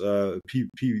use is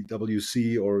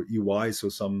PwC or EY, so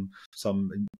some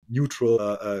neutral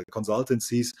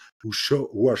consultancies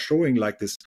who are showing like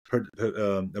this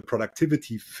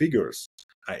productivity figures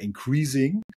are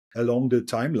increasing along the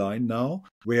timeline now,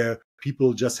 where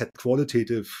people just had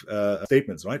qualitative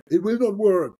statements, right? It will not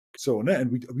work. So,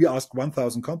 and we asked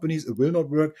 1,000 companies, it will not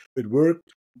work. It worked.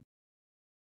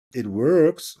 It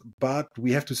works, but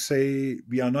we have to say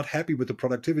we are not happy with the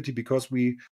productivity because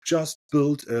we just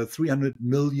built a 300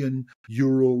 million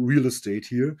euro real estate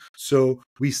here. So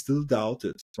we still doubt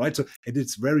it, right? So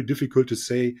it's very difficult to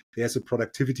say there's a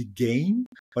productivity gain,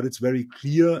 but it's very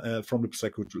clear from the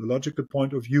psychological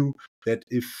point of view that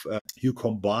if you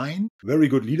combine very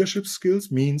good leadership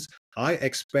skills, means I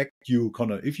expect you,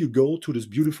 Connor, if you go to this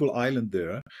beautiful island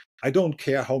there, I don't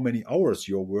care how many hours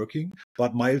you're working,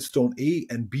 but milestone A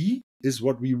and B is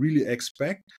what we really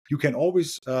expect. You can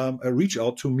always reach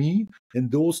out to me in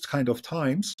those kind of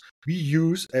times. We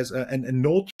use as and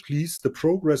note, please, the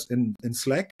progress in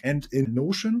Slack and in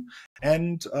Notion.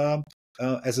 And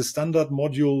as a standard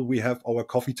module, we have our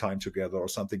coffee time together or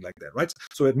something like that, right?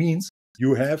 So it means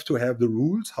you have to have the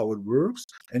rules, how it works,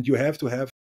 and you have to have.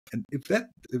 And if that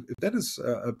is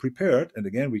prepared, and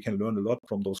again, we can learn a lot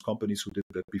from those companies who did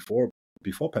that before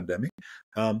pandemic,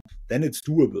 then it's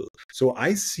doable. So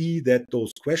I see that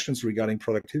those questions regarding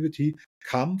productivity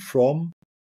come from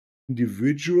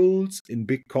individuals in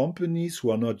big companies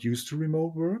who are not used to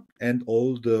remote work, and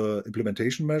all the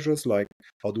implementation measures like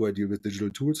how do I deal with digital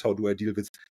tools, how do I deal with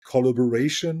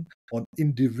collaboration on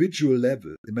individual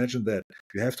level. Imagine that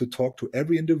you have to talk to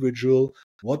every individual.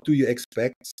 What do you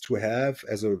expect to have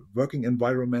as a working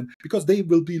environment? Because they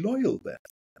will be loyal then.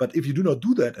 But if you do not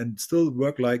do that and still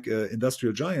work like an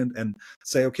industrial giant and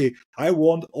say, okay, I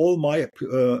want all my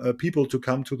people to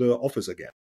come to the office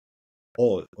again.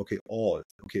 All. Okay,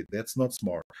 that's not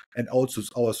smart. And also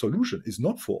our solution is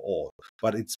not for all,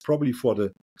 but it's probably for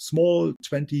the small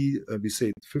 20, we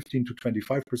say 15 to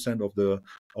 25% of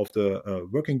the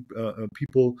working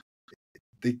people.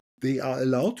 They are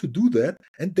allowed to do that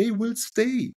and they will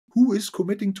stay. Who is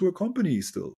committing to a company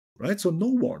still? Right? So no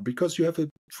one, because you have a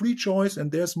free choice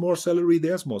and there's more salary.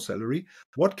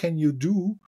 What can you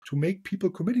do to make people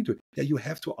committing to it? Yeah, you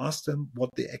have to ask them what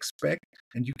they expect,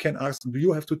 and you can ask them,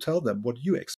 you have to tell them what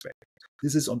you expect.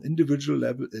 This is on individual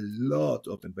level a lot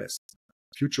of investment,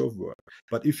 future of work.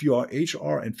 But if you are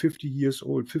HR and 50 years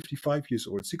old, 55 years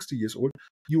old, 60 years old,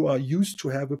 you are used to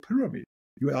have a pyramid.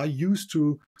 You are used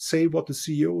to say what the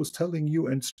CEO is telling you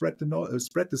and spread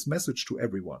this message to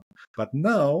everyone. But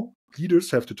now leaders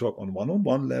have to talk on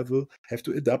one-on-one level, have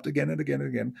to adapt again and again and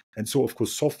again. And so, of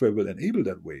course, software will enable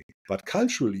that way. But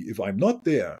culturally, if I'm not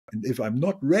there and if I'm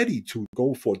not ready to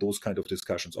go for those kind of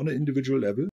discussions on an individual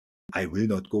level, I will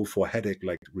not go for headache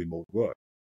like remote work.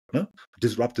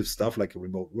 Disruptive stuff like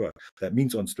remote work. That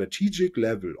means on strategic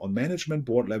level, on management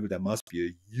board level, there must be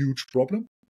a huge problem.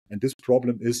 And this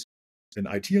problem is in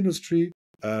IT industry,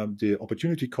 the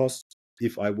opportunity cost.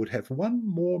 If I would have one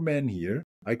more man here,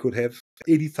 I could have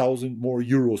 80,000 more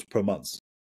euros per month.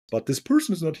 But this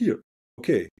person is not here.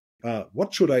 Okay,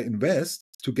 what should I invest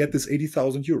to get this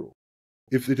 80,000 euro?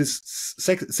 If it is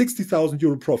 60,000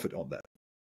 euro profit on that,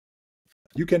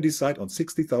 you can decide on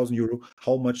 60,000 euro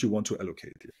how much you want to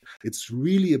allocate here. It's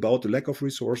really about the lack of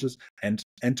resources, and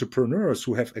entrepreneurs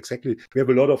who have we have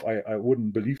a lot of, I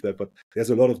wouldn't believe that, but there's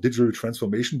a lot of digital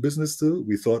transformation business still.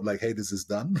 We thought like, hey, this is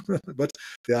done. But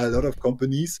there are a lot of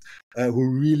companies who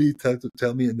really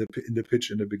tell me in the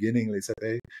pitch in the beginning, they said,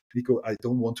 hey, Nico, I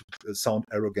don't want to sound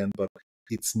arrogant, but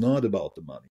it's not about the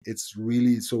money. It's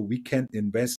really, so we can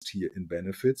invest here in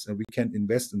benefits and we can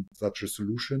invest in such a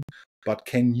solution, but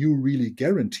can you really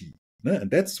guarantee? And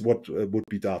that's what would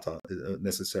be data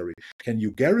necessary. Can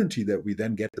you guarantee that we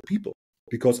then get the people?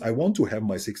 Because I want to have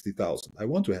my 60,000. I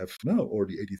want to have or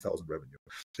the 80,000 revenue.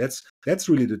 That's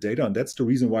really the data. And that's the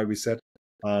reason why we said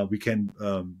we can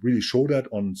really show that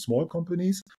on small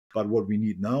companies. But what we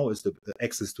need now is the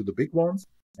access to the big ones.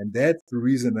 And that's the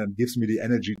reason that gives me the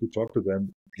energy to talk to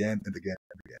them again and again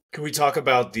and again. Can we talk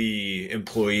about the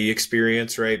employee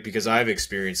experience, right? Because I've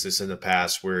experienced this in the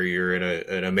past where you're in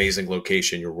an amazing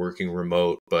location, you're working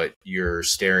remote, but you're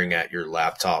staring at your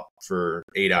laptop for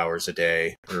 8 hours a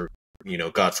day, or,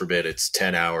 God forbid it's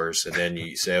 10 hours. And then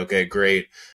you say, okay, great,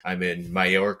 I'm in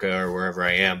Mallorca or wherever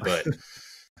I am, but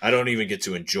I don't even get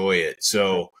to enjoy it.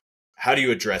 So how do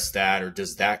you address that? Or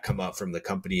does that come up from the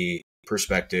company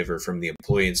perspective or from the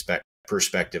employee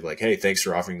perspective? Like, hey, thanks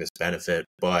for offering this benefit,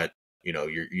 but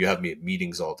you have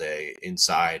meetings all day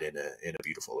inside in a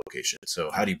beautiful location. So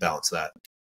how do you balance that?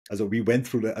 Also we went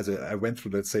through that. I went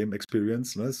through that same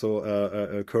experience. So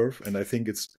a curve, and I think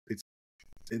it's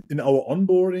in our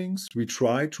onboardings we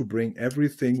try to bring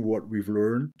everything what we've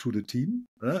learned to the team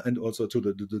and also to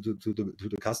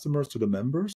the customers, to the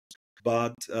members.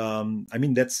 But I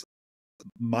mean, that's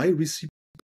my recipe.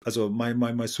 Also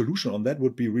my solution on that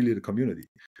would be really the community,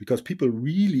 because people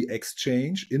really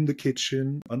exchange in the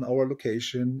kitchen, on our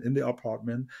location, in the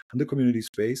apartment, in the community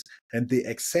space, and they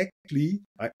exactly.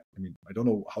 I mean, I don't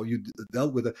know how you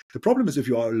dealt with it. The problem is if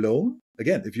you are alone.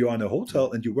 Again, if you are in a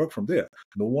hotel and you work from there,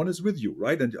 no one is with you,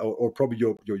 right? And or probably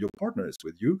your partner is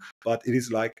with you. But it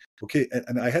is like, okay,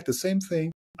 and I had the same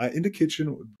thing. In the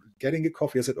kitchen getting a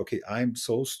coffee. I said, okay, I'm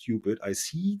so stupid. I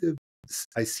see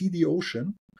the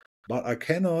ocean, but I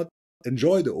cannot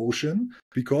enjoy the ocean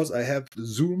because I have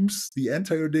Zooms the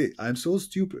entire day. I'm so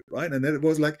stupid, right? And then it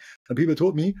was like, and people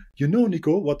told me,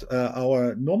 Nico, what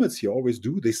our nomads here always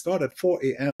do, they start at 4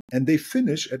 a.m. and they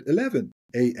finish at 11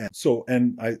 a.m. So,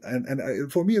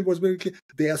 for me, it was very clear.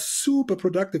 They are super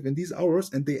productive in these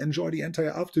hours and they enjoy the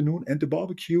entire afternoon and the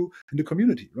barbecue and the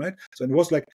community, right? So it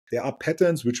was like, there are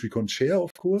patterns which we can share,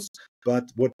 of course,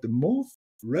 but what the most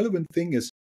relevant thing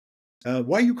is,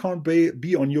 why you can't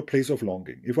be on your place of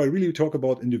longing. If I really talk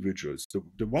about individuals,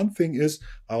 the one thing is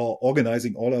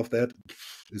organizing all of that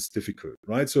is difficult,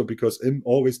 right? So because in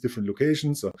always different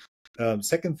locations.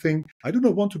 Second thing, I do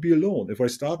not want to be alone. If I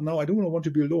start now, I do not want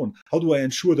to be alone. How do I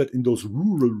ensure that in those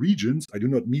rural regions, I do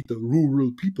not meet the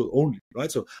rural people only,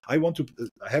 right? So I want to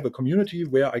have a community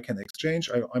where I can exchange.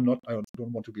 I don't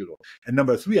want to be alone. And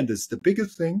number three, and this is the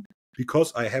biggest thing,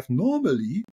 because I have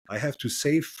to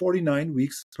save 49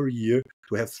 weeks per year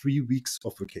to have 3 weeks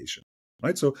of vacation,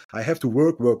 right? So I have to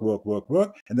work,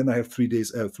 and then I have 3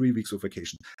 weeks of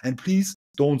vacation. And please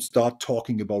don't start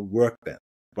talking about work then,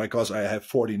 because I have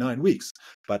 49 weeks.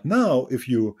 But now, if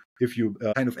you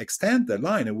kind of extend that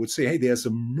line and would say, hey, there's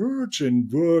a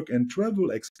merchant work and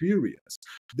travel experience,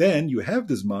 then you have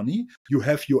this money, you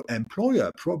have your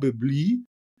employer probably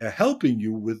helping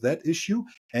you with that issue,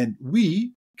 and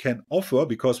we can offer,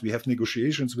 because we have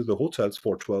negotiations with the hotels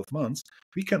for 12 months,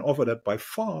 we can offer that by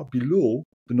far below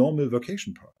the normal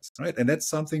vacation price, right? And that's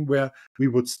something where we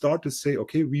would start to say,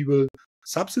 okay, we will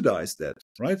subsidize that,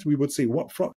 right? We would say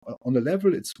on the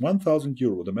level, it's 1,000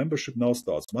 euro. The membership now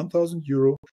starts 1,000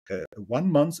 euro,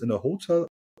 1 month in a hotel,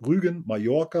 Rügen,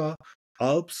 Mallorca,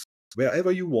 Alps,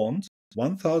 wherever you want,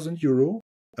 1,000 euro,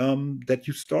 that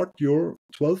you start your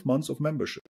 12 months of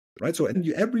membership. Right, so and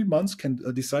you every month can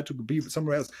decide to be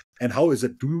somewhere else. And how is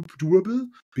it doable?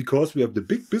 Because we have the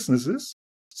big businesses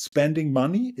spending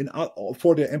money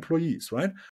for their employees,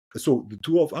 right? So the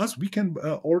two of us, we can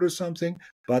order something,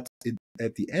 but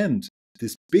at the end,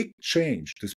 this big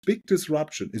change, this big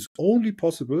disruption is only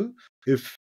possible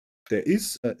if there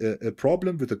is a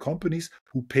problem with the companies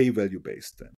who pay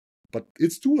value-based then. But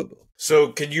it's doable.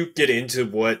 So can you get into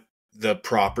what the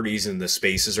properties and the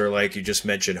spaces are like? You just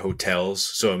mentioned hotels,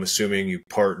 so I'm assuming you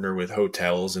partner with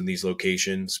hotels in these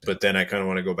locations, but then I kind of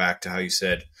want to go back to how you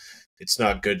said it's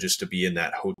not good just to be in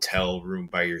that hotel room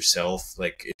by yourself.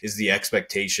 Like, is the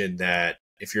expectation that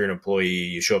if you're an employee,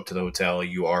 you show up to the hotel,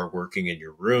 you are working in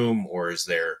your room, or is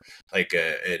there like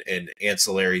an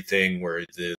ancillary thing where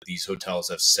these hotels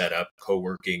have set up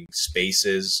co-working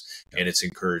spaces and it's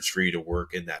encouraged for you to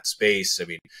work in that space? I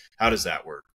mean, how does that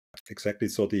work? Exactly.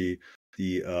 So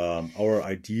our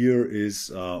idea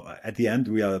is at the end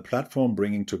we are a platform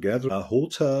bringing together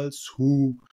hotels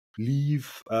who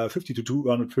leave 50 to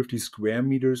 250 square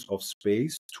meters of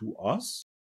space to us,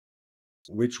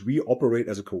 which we operate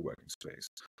as a co-working space.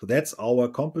 So that's our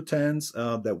competence,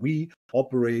 that we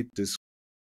operate this,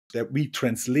 that we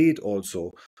translate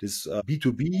also this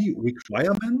B2B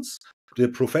requirements, the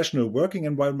professional working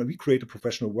environment. We create a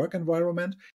professional work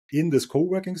environment in this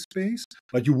co-working space,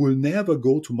 but you will never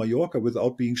go to Mallorca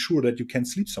without being sure that you can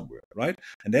sleep somewhere, right?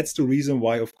 And that's the reason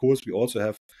why, of course, we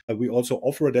also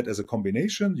offer that as a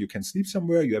combination. You can sleep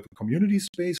somewhere. You have a community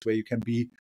space where you can be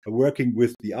working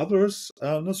with the others.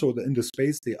 So in the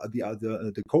space,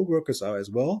 the co-workers are as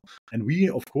well. And we,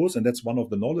 of course, and that's one of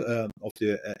the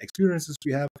experiences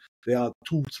we have. There are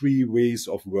 2-3 ways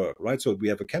of work, right? So we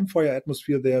have a campfire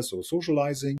atmosphere there, so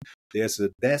socializing. There's a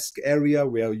desk area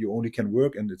where you only can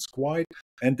work and it's quiet.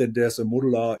 And then there's a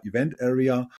modular event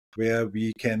area where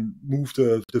we can move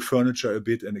the furniture a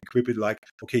bit and equip it like,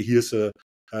 okay, here's a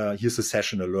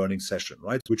session, a learning session,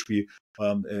 right? Which we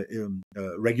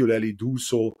regularly do,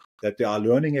 so that there are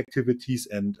learning activities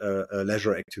and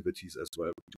leisure activities as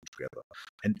well we do together.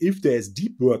 And if there is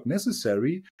deep work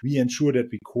necessary, we ensure that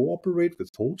we cooperate with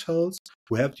hotels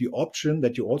who have the option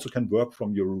that you also can work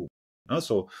from your room.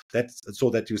 So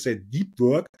that you say deep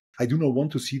work, I do not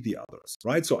want to see the others,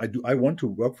 right? So I want to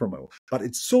work from home. But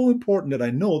it's so important that I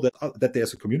know that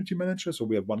there's a community manager. So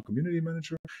we have one community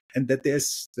manager, and that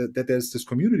there's this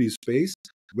community space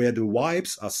where the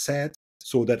vibes are set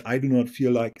so that I do not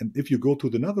feel like, and if you go to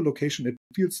another location, it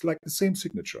feels like the same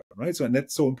signature, right? So, and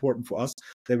that's so important for us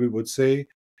that we would say,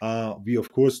 we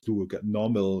of course do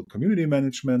normal community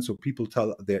management, so people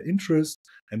tell their interest,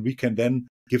 and we can then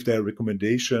give their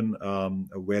recommendation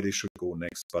where they should go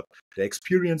next. But the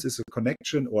experience is a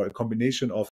connection or a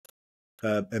combination of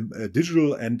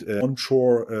digital and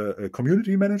onshore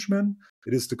community management.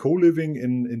 It is the co-living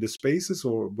in the spaces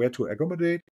or where to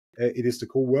accommodate. It is the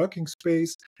co-working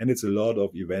space, and it's a lot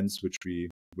of events which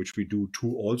we do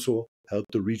to also help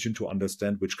the region to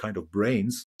understand which kind of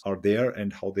brains are there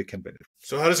and how they can benefit.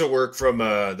 So how does it work from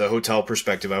the hotel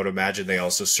perspective? I would imagine they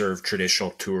also serve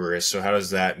traditional tourists. So how does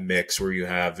that mix where you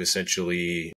have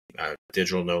essentially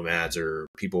digital nomads or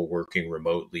people working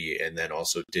remotely and then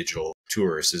also digital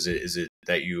tourists? Is it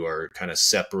that you are kind of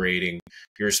separating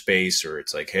your space, or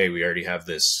it's like, hey, we already have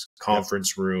this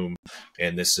conference room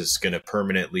and this is going to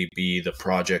permanently be the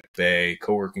project bay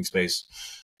co-working space?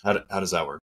 How does that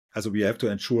work? Also, we have to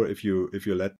ensure if you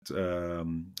let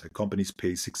companies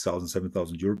pay 6,000,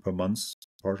 7,000 euro per month,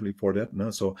 partly for that. No?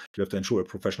 So you have to ensure a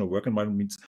professional work environment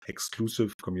means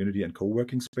exclusive community and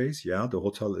co-working space. Yeah, the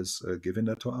hotel is giving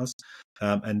that to us.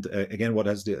 And again, what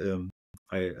has the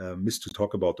I missed to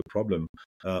talk about the problem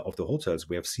of the hotels.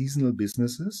 We have seasonal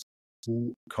businesses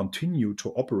who continue to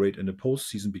operate in the post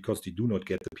season because they do not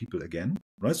get the people again,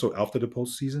 right? So after the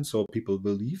post season, so people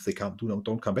will leave, they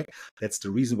don't come back. That's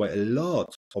the reason why a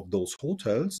lot of those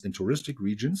hotels in touristic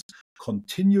regions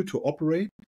continue to operate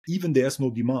even there's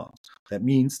no demand. That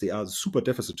means they are super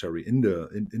deficitary in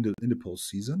the post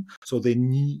season, so they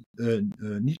need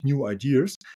new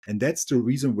ideas, and that's the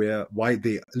reason why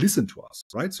they listen to us,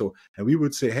 right? So, and we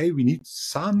would say, hey, we need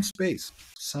some space,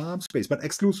 but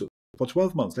exclusive. For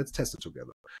 12 months, let's test it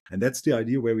together. And that's the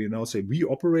idea where we now say we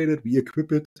operate it, we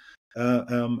equip it,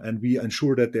 and we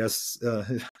ensure that there's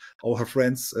our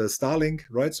friends Starlink,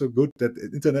 right? So good that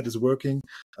internet is working,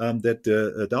 that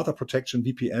data protection,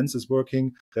 VPNs is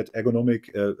working, that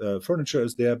ergonomic furniture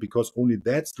is there, because only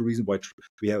that's the reason why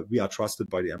we are trusted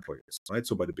by the employers, right?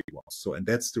 So by the big ones. So, and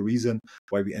that's the reason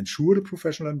why we ensure the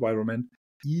professional environment,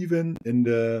 even in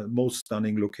the most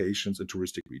stunning locations in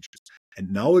touristic regions. And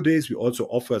nowadays, we also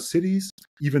offer cities,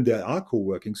 even there are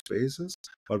co-working spaces,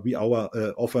 but we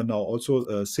offer now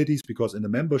also cities, because in the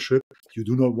membership, you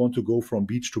do not want to go from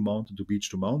beach to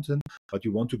mountain, but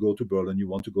you want to go to Berlin, you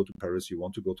want to go to Paris, you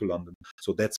want to go to London.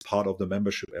 So that's part of the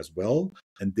membership as well.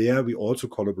 And there we also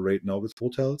collaborate now with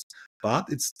hotels. But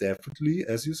it's definitely,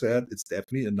 as you said, it's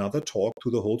definitely another talk to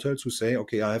the hotels who say,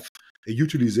 okay, I have a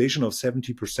utilization of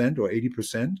 70% or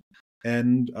 80%.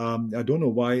 And I don't know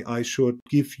why I should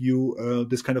give you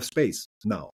this kind of space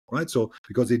now, right? So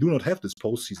because they do not have this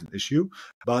post-season issue,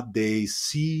 but they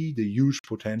see the huge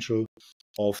potential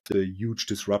of the huge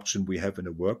disruption we have in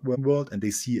the work world, and they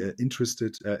see a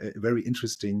very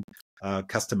interesting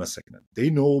customer segment. They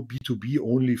know B2B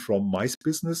only from my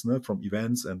business, from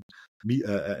events and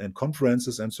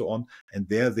conferences and so on, and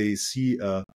there they see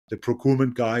the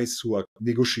procurement guys who are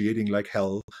negotiating like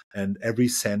hell, and every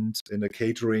cent in the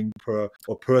catering per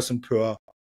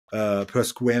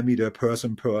square meter,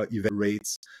 person per event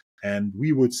rates. And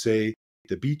we would say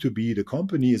the B2B, the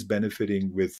company is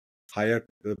benefiting with higher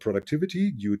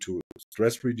productivity due to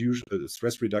stress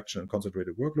reduction and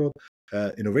concentrated workload,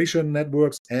 innovation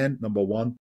networks, and number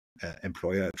one,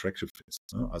 employer attractiveness.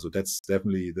 Also that's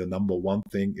definitely the number one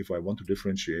thing. If I want to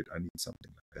differentiate, I need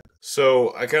something like that.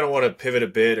 So I kind of want to pivot a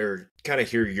bit, or kind of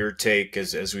hear your take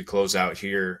as we close out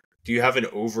here. Do you have an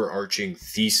overarching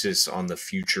thesis on the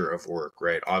future of work,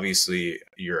 right? Obviously,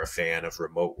 you're a fan of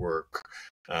remote work.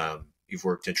 You've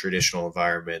worked in traditional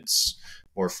environments,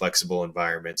 more flexible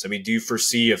environments. I mean, do you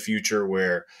foresee a future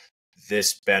where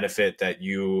this benefit that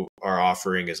you are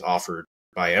offering is offered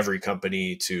by every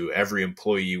company to every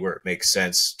employee, where it makes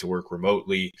sense to work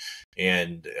remotely?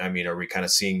 And I mean, are we kind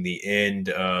of seeing the end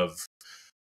of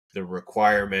the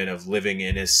requirement of living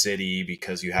in a city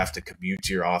because you have to commute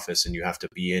to your office and you have to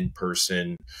be in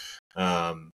person?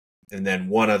 And then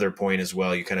one other point as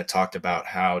well, you kind of talked about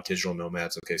how digital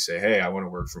nomads, say, hey, I want to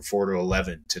work from 4 to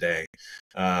 11 today.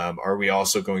 Are we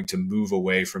also going to move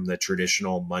away from the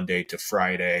traditional Monday to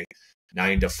Friday,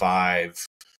 9 to 5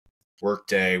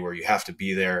 workday where you have to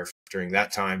be there during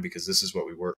that time because this is what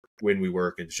we work when we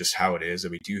work, and it's just how it is? I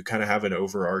mean, do you kind of have an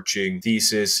overarching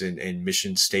thesis and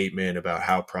mission statement about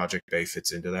how Project Bay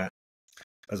fits into that?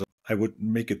 I would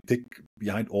make a tick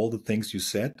behind all the things you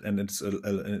said, and it's a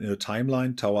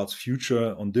timeline towards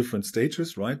future on different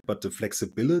stages, right? But the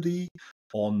flexibility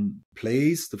on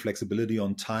place, the flexibility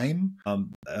on time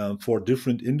for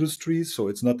different industries. So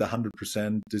it's not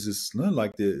 100%. This is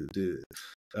like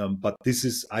but this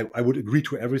is, I would agree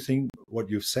to everything what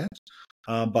you've said.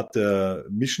 But the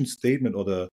mission statement or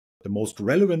the most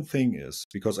relevant thing is,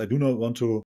 because I do not want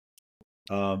to,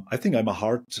 I think I'm a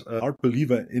hard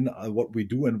believer in what we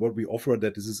do and what we offer,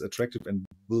 that this is attractive and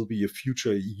will be a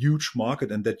future huge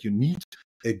market, and that you need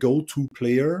a go-to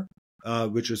player,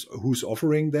 who's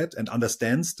offering that and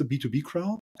understands the B2B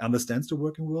crowd, understands the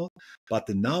working world. But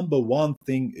the number one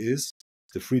thing is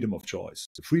the freedom of choice,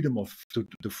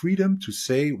 the freedom to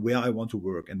say where I want to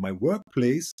work. And my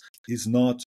workplace is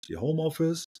not the home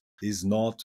office, is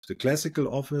not the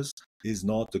classical office, is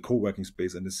not the co-working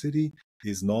space in the city,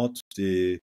 is not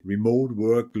the remote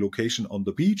work location on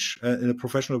the beach in a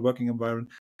professional working environment.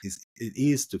 It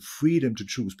is the freedom to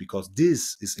choose, because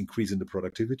this is increasing the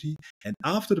productivity. And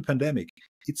after the pandemic,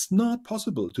 it's not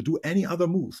possible to do any other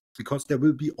move, because there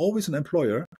will be always an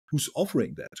employer who's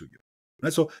offering that to you.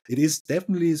 Right? So it is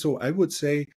definitely, so I would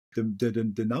say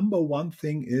the number one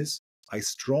thing is, I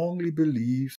strongly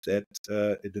believe that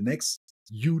the next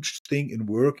huge thing in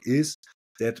work is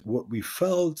that what we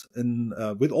felt in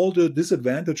with all the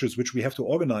disadvantages which we have to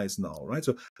organize now, right?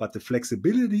 So, but the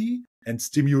flexibility and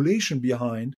stimulation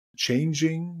behind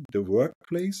changing the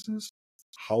workplaces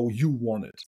how you want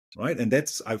it, right? And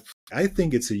that's, I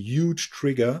think it's a huge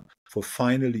trigger for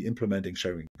finally implementing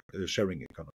sharing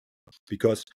economy,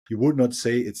 because you would not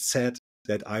say it's sad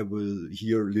that I will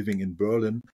here living in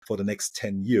Berlin for the next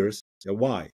 10 years.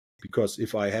 Why? Because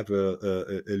if I have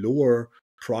a lower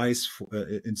price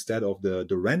instead of the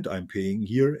rent I'm paying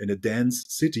here in a dense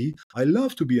city, I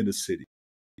love to be in the city,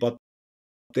 but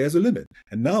there's a limit.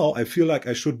 And now I feel like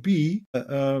I should be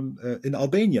in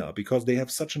Albania, because they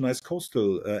have such a nice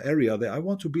coastal area there. I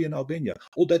want to be in Albania.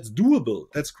 Oh, that's doable.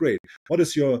 That's great. What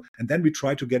is your, and then we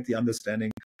try to get the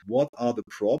understanding, what are the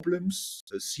problems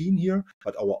seen here?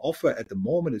 But our offer at the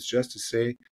moment is just to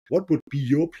say, what would be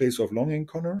your place of longing,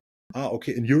 Connor?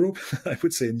 Okay, in Europe, I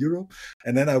would say in Europe.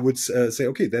 And then I would say,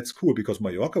 okay, that's cool, because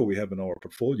Mallorca we have in our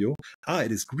portfolio.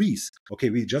 It is Greece. Okay,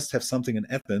 we just have something in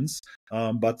Athens,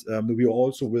 but we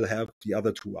also will have the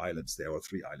other 2 islands there, or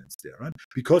 3 islands there, right?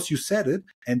 Because you said it,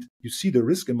 and you see the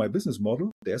risk in my business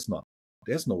model, there's none.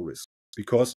 There's no risk,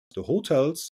 because the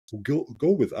hotels who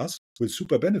go with us will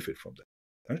super benefit from that,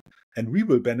 right? And we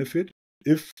will benefit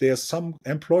if there's some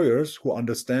employers who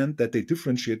understand that they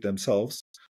differentiate themselves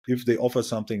if they offer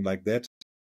something like that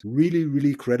really,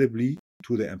 really credibly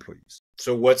to their employees.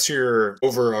 So what's your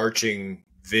overarching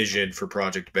vision for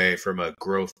Project Bay from a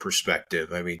growth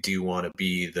perspective? I mean, do you want to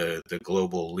be the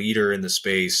global leader in the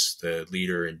space, the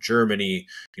leader in Germany?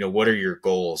 You know, what are your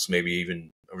goals, maybe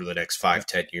even over the next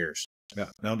 5-10 years?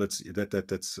 Yeah, now that's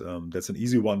an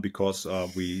easy one, because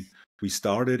we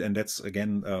started, and that's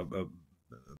again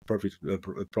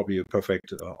probably a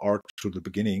perfect arc to the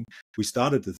beginning. We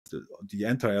started the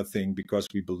entire thing because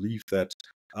we believe that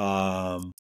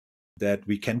that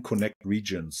we can connect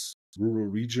regions, rural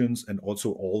regions, and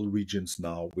also all regions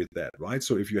now with that, right?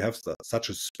 So if you have such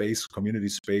a space, community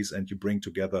space, and you bring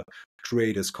together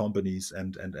creators, companies,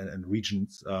 and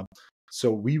regions,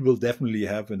 so we will definitely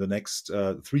have in the next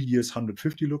 3 years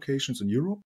 150 locations in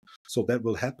Europe. So that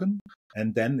will happen.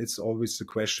 And then it's always the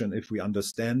question, if we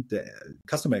understand the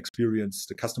customer experience,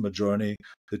 the customer journey,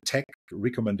 the tech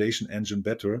recommendation engine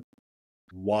better,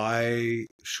 why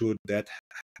should that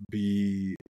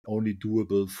be only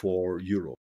doable for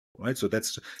Europe? Right. So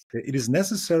it is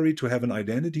necessary to have an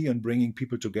identity and bringing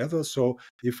people together. So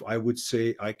if I would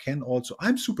say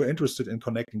I'm super interested in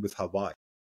connecting with Hawaii.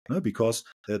 Because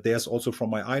there's also, from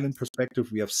my island perspective,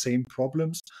 we have same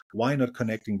problems. Why not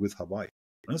connecting with Hawaii?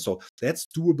 So that's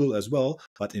doable as well.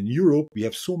 But in Europe, we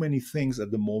have so many things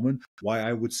at the moment. Why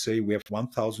I would say we have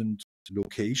 1,000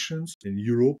 locations in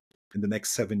Europe in the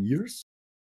next 7 years.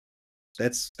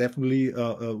 That's definitely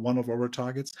one of our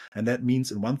targets. And that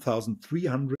means in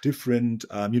 1,300 different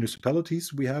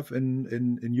municipalities we have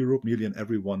in Europe, nearly in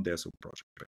every one there's a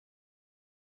project.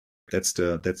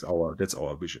 That's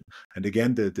our vision. And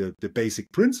again, the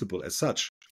basic principle as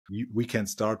such, we can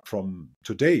start from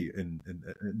today in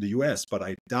the US, but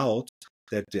I doubt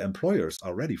that the employers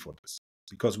are ready for this,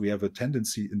 because we have a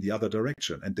tendency in the other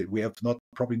direction, and that we have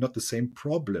probably not the same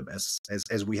problem as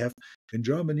we have in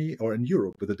Germany or in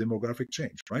Europe with the demographic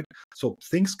change, right? So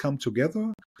things come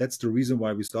together. That's the reason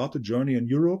why we start the journey in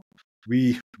Europe.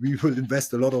 we will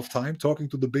invest a lot of time talking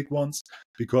to the big ones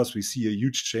because we see a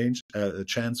huge a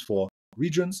chance for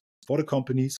regions, for the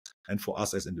companies, and for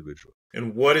us as individuals.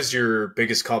 And what is your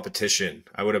biggest competition?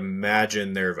 I would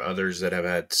imagine there are others that have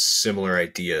had similar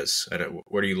ideas.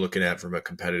 What are you looking at from a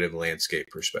competitive landscape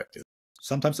perspective?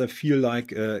 Sometimes I feel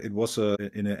like it was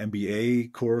in an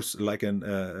MBA course, like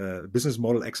a business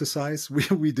model exercise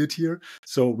we did here.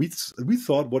 So we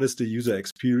thought, what is the user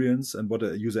experience and what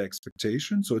are user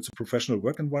expectations? So it's a professional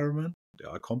work environment.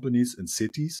 There are companies in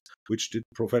cities which did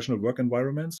professional work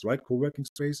environments, right? Co-working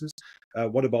spaces.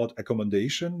 What about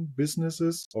accommodation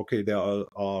businesses? Okay, there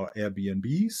are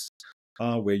Airbnbs.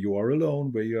 Where you are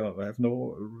alone, where you have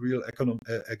no real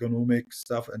economic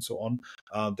stuff and so on.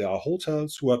 There are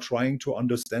hotels who are trying to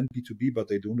understand B2B, but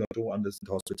they don't understand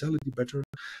hospitality better.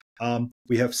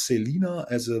 We have Selina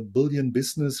as a billion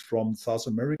business from South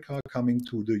America coming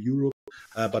to the Europe,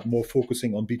 but more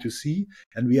focusing on B2C.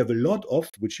 And we have a lot of,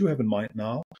 which you have in mind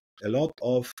now, a lot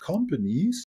of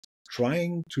companies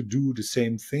trying to do the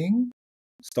same thing,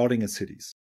 starting in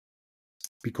cities.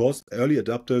 Because early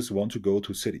adopters want to go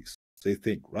to cities. They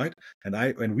think, right?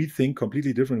 And we think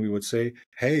completely different. We would say,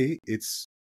 hey, it's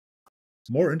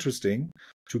more interesting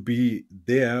to be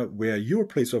there where your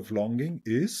place of longing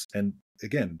is. And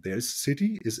again, there's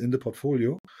city is in the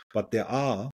portfolio, but there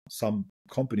are some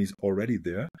companies already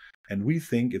there. And we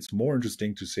think it's more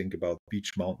interesting to think about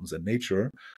beach, mountains, and nature,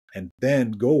 and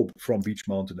then go from beach,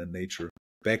 mountain, and nature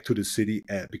back to the city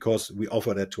because we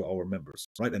offer that to our members,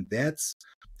 right? And that's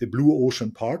the blue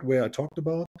ocean part where I talked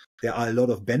about. There are a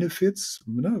lot of benefits,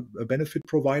 benefit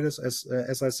providers,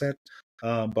 as I said,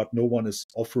 but no one is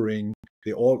offering.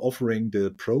 They're all offering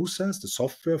the process, the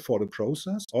software for the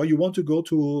process. Or you want to go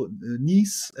to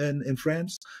Nice in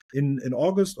France in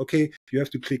August? Okay, you have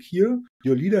to click here.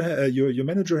 Your leader, your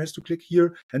manager has to click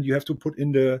here, and you have to put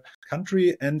in the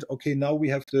country. And okay, now we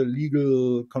have the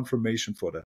legal confirmation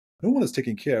for that. No one is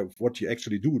taking care of what you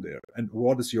actually do there and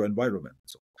what is your environment.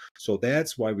 So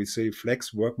that's why we say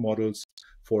flex work models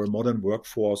for a modern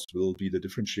workforce will be the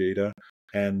differentiator.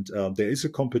 And there is a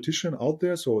competition out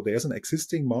there. So there's an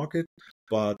existing market,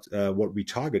 but what we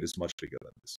target is much bigger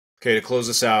than this. Okay, to close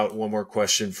this out, one more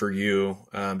question for you.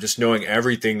 Just knowing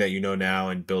everything that you know now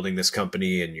and building this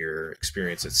company and your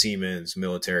experience at Siemens,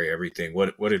 military, everything,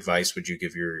 what advice would you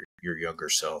give your younger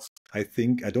self? I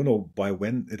think, I don't know by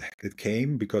when it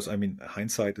came, because I mean,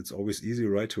 hindsight, it's always easy,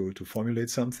 right, to formulate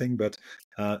something. But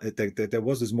there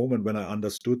was this moment when I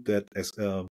understood that as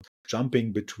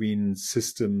jumping between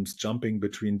systems, jumping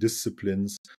between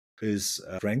disciplines is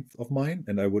a strength of mine.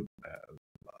 And I would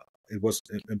it was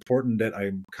important that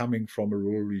I'm coming from a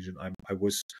rural region. I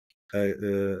was a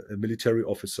military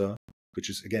officer, which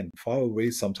is again far away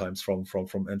sometimes from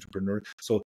entrepreneur.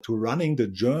 So to running the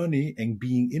journey and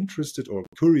being interested or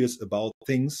curious about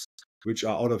things which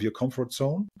are out of your comfort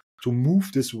zone, to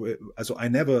move this way. So I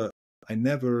never.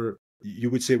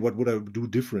 You would say, what would I do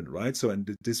different, right? So,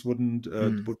 and this wouldn't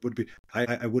would be.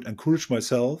 I would encourage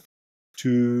myself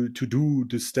to do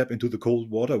this step into the cold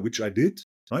water, which I did.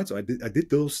 Right, so I did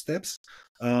those steps,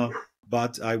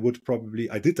 but I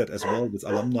did that as well with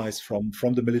alumni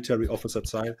from the military officer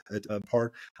side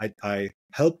part. I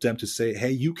helped them to say, hey,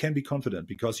 you can be confident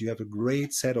because you have a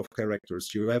great set of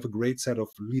characters, you have a great set of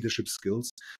leadership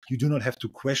skills. You do not have to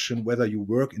question whether you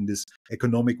work in this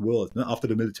economic world after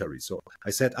the military. So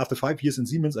I said, after 5 years in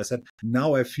Siemens, I said,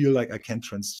 now I feel like I can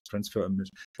transfer a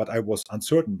mission. But I was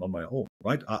uncertain on my own,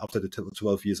 right? After the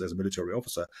 12 years as a military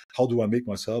officer, how do I make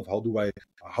myself?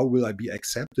 How will I be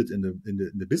accepted in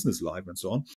the business life and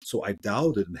so on? So I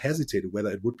doubted and hesitated whether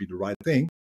it would be the right thing,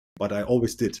 but I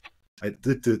always did. I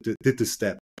did the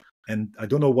step, and I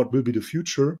don't know what will be the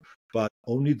future, but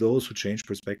only those who change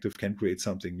perspective can create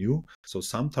something new. So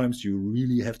sometimes you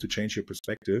really have to change your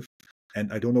perspective,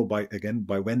 and I don't know by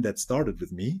when that started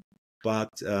with me, but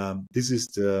this is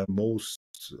the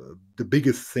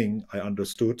biggest thing I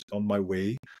understood on my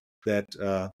way, that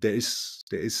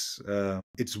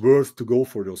it's worth to go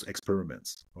for those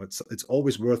experiments. It's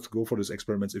always worth to go for those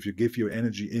experiments. If you give your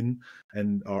energy in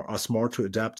and are smart to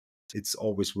adapt, it's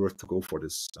always worth to go for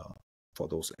those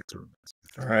experiments.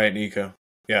 All right, Nico.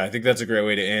 Yeah, I think that's a great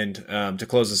way to end. To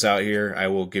close this out here, I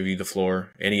will give you the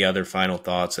floor. Any other final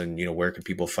thoughts, and where can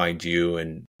people find you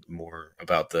and more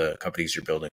about the companies you're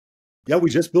building? Yeah, we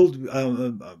just built.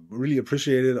 Really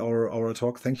appreciated our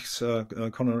talk. Thanks,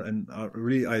 Connor. And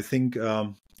really, I think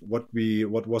what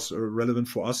was relevant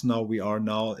for us now. We are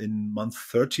now in month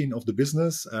 13 of the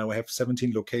business. We have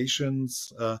 17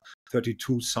 locations,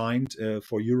 32 signed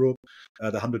for Europe.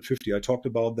 The 150 I talked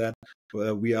about that.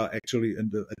 We are actually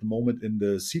at the moment in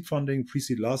the seed funding,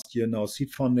 pre-seed last year, now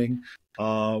seed funding.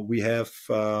 We have.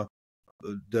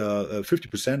 The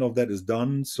 50% of that is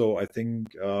done, so I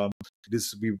think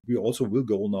this we also will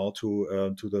go now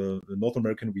to the North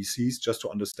American VCs just to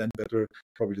understand better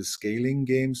probably the scaling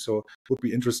game. So it would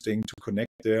be interesting to connect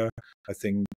there. I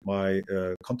think my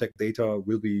contact data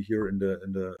will be here in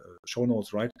the show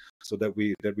notes, right? So that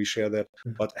we share that.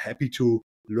 But happy to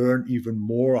learn even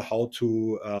more how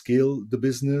to scale the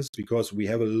business, because we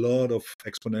have a lot of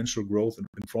exponential growth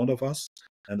in front of us,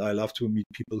 and I love to meet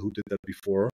people who did that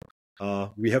before.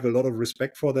 We have a lot of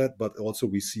respect for that, but also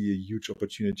we see a huge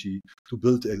opportunity to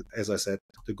build, as I said,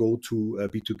 the go-to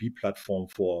B2B platform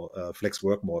for flex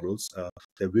work models.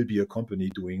 There will be a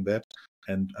company doing that,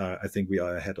 and I think we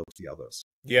are ahead of the others.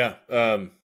 Yeah,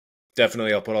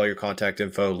 definitely. I'll put all your contact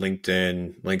info,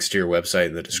 LinkedIn, links to your website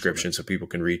in the description so people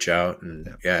can reach out. And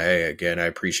yeah, hey, again, I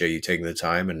appreciate you taking the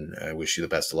time, and I wish you the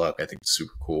best of luck. I think it's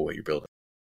super cool what you're building.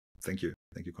 Thank you.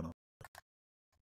 Thank you, Connor.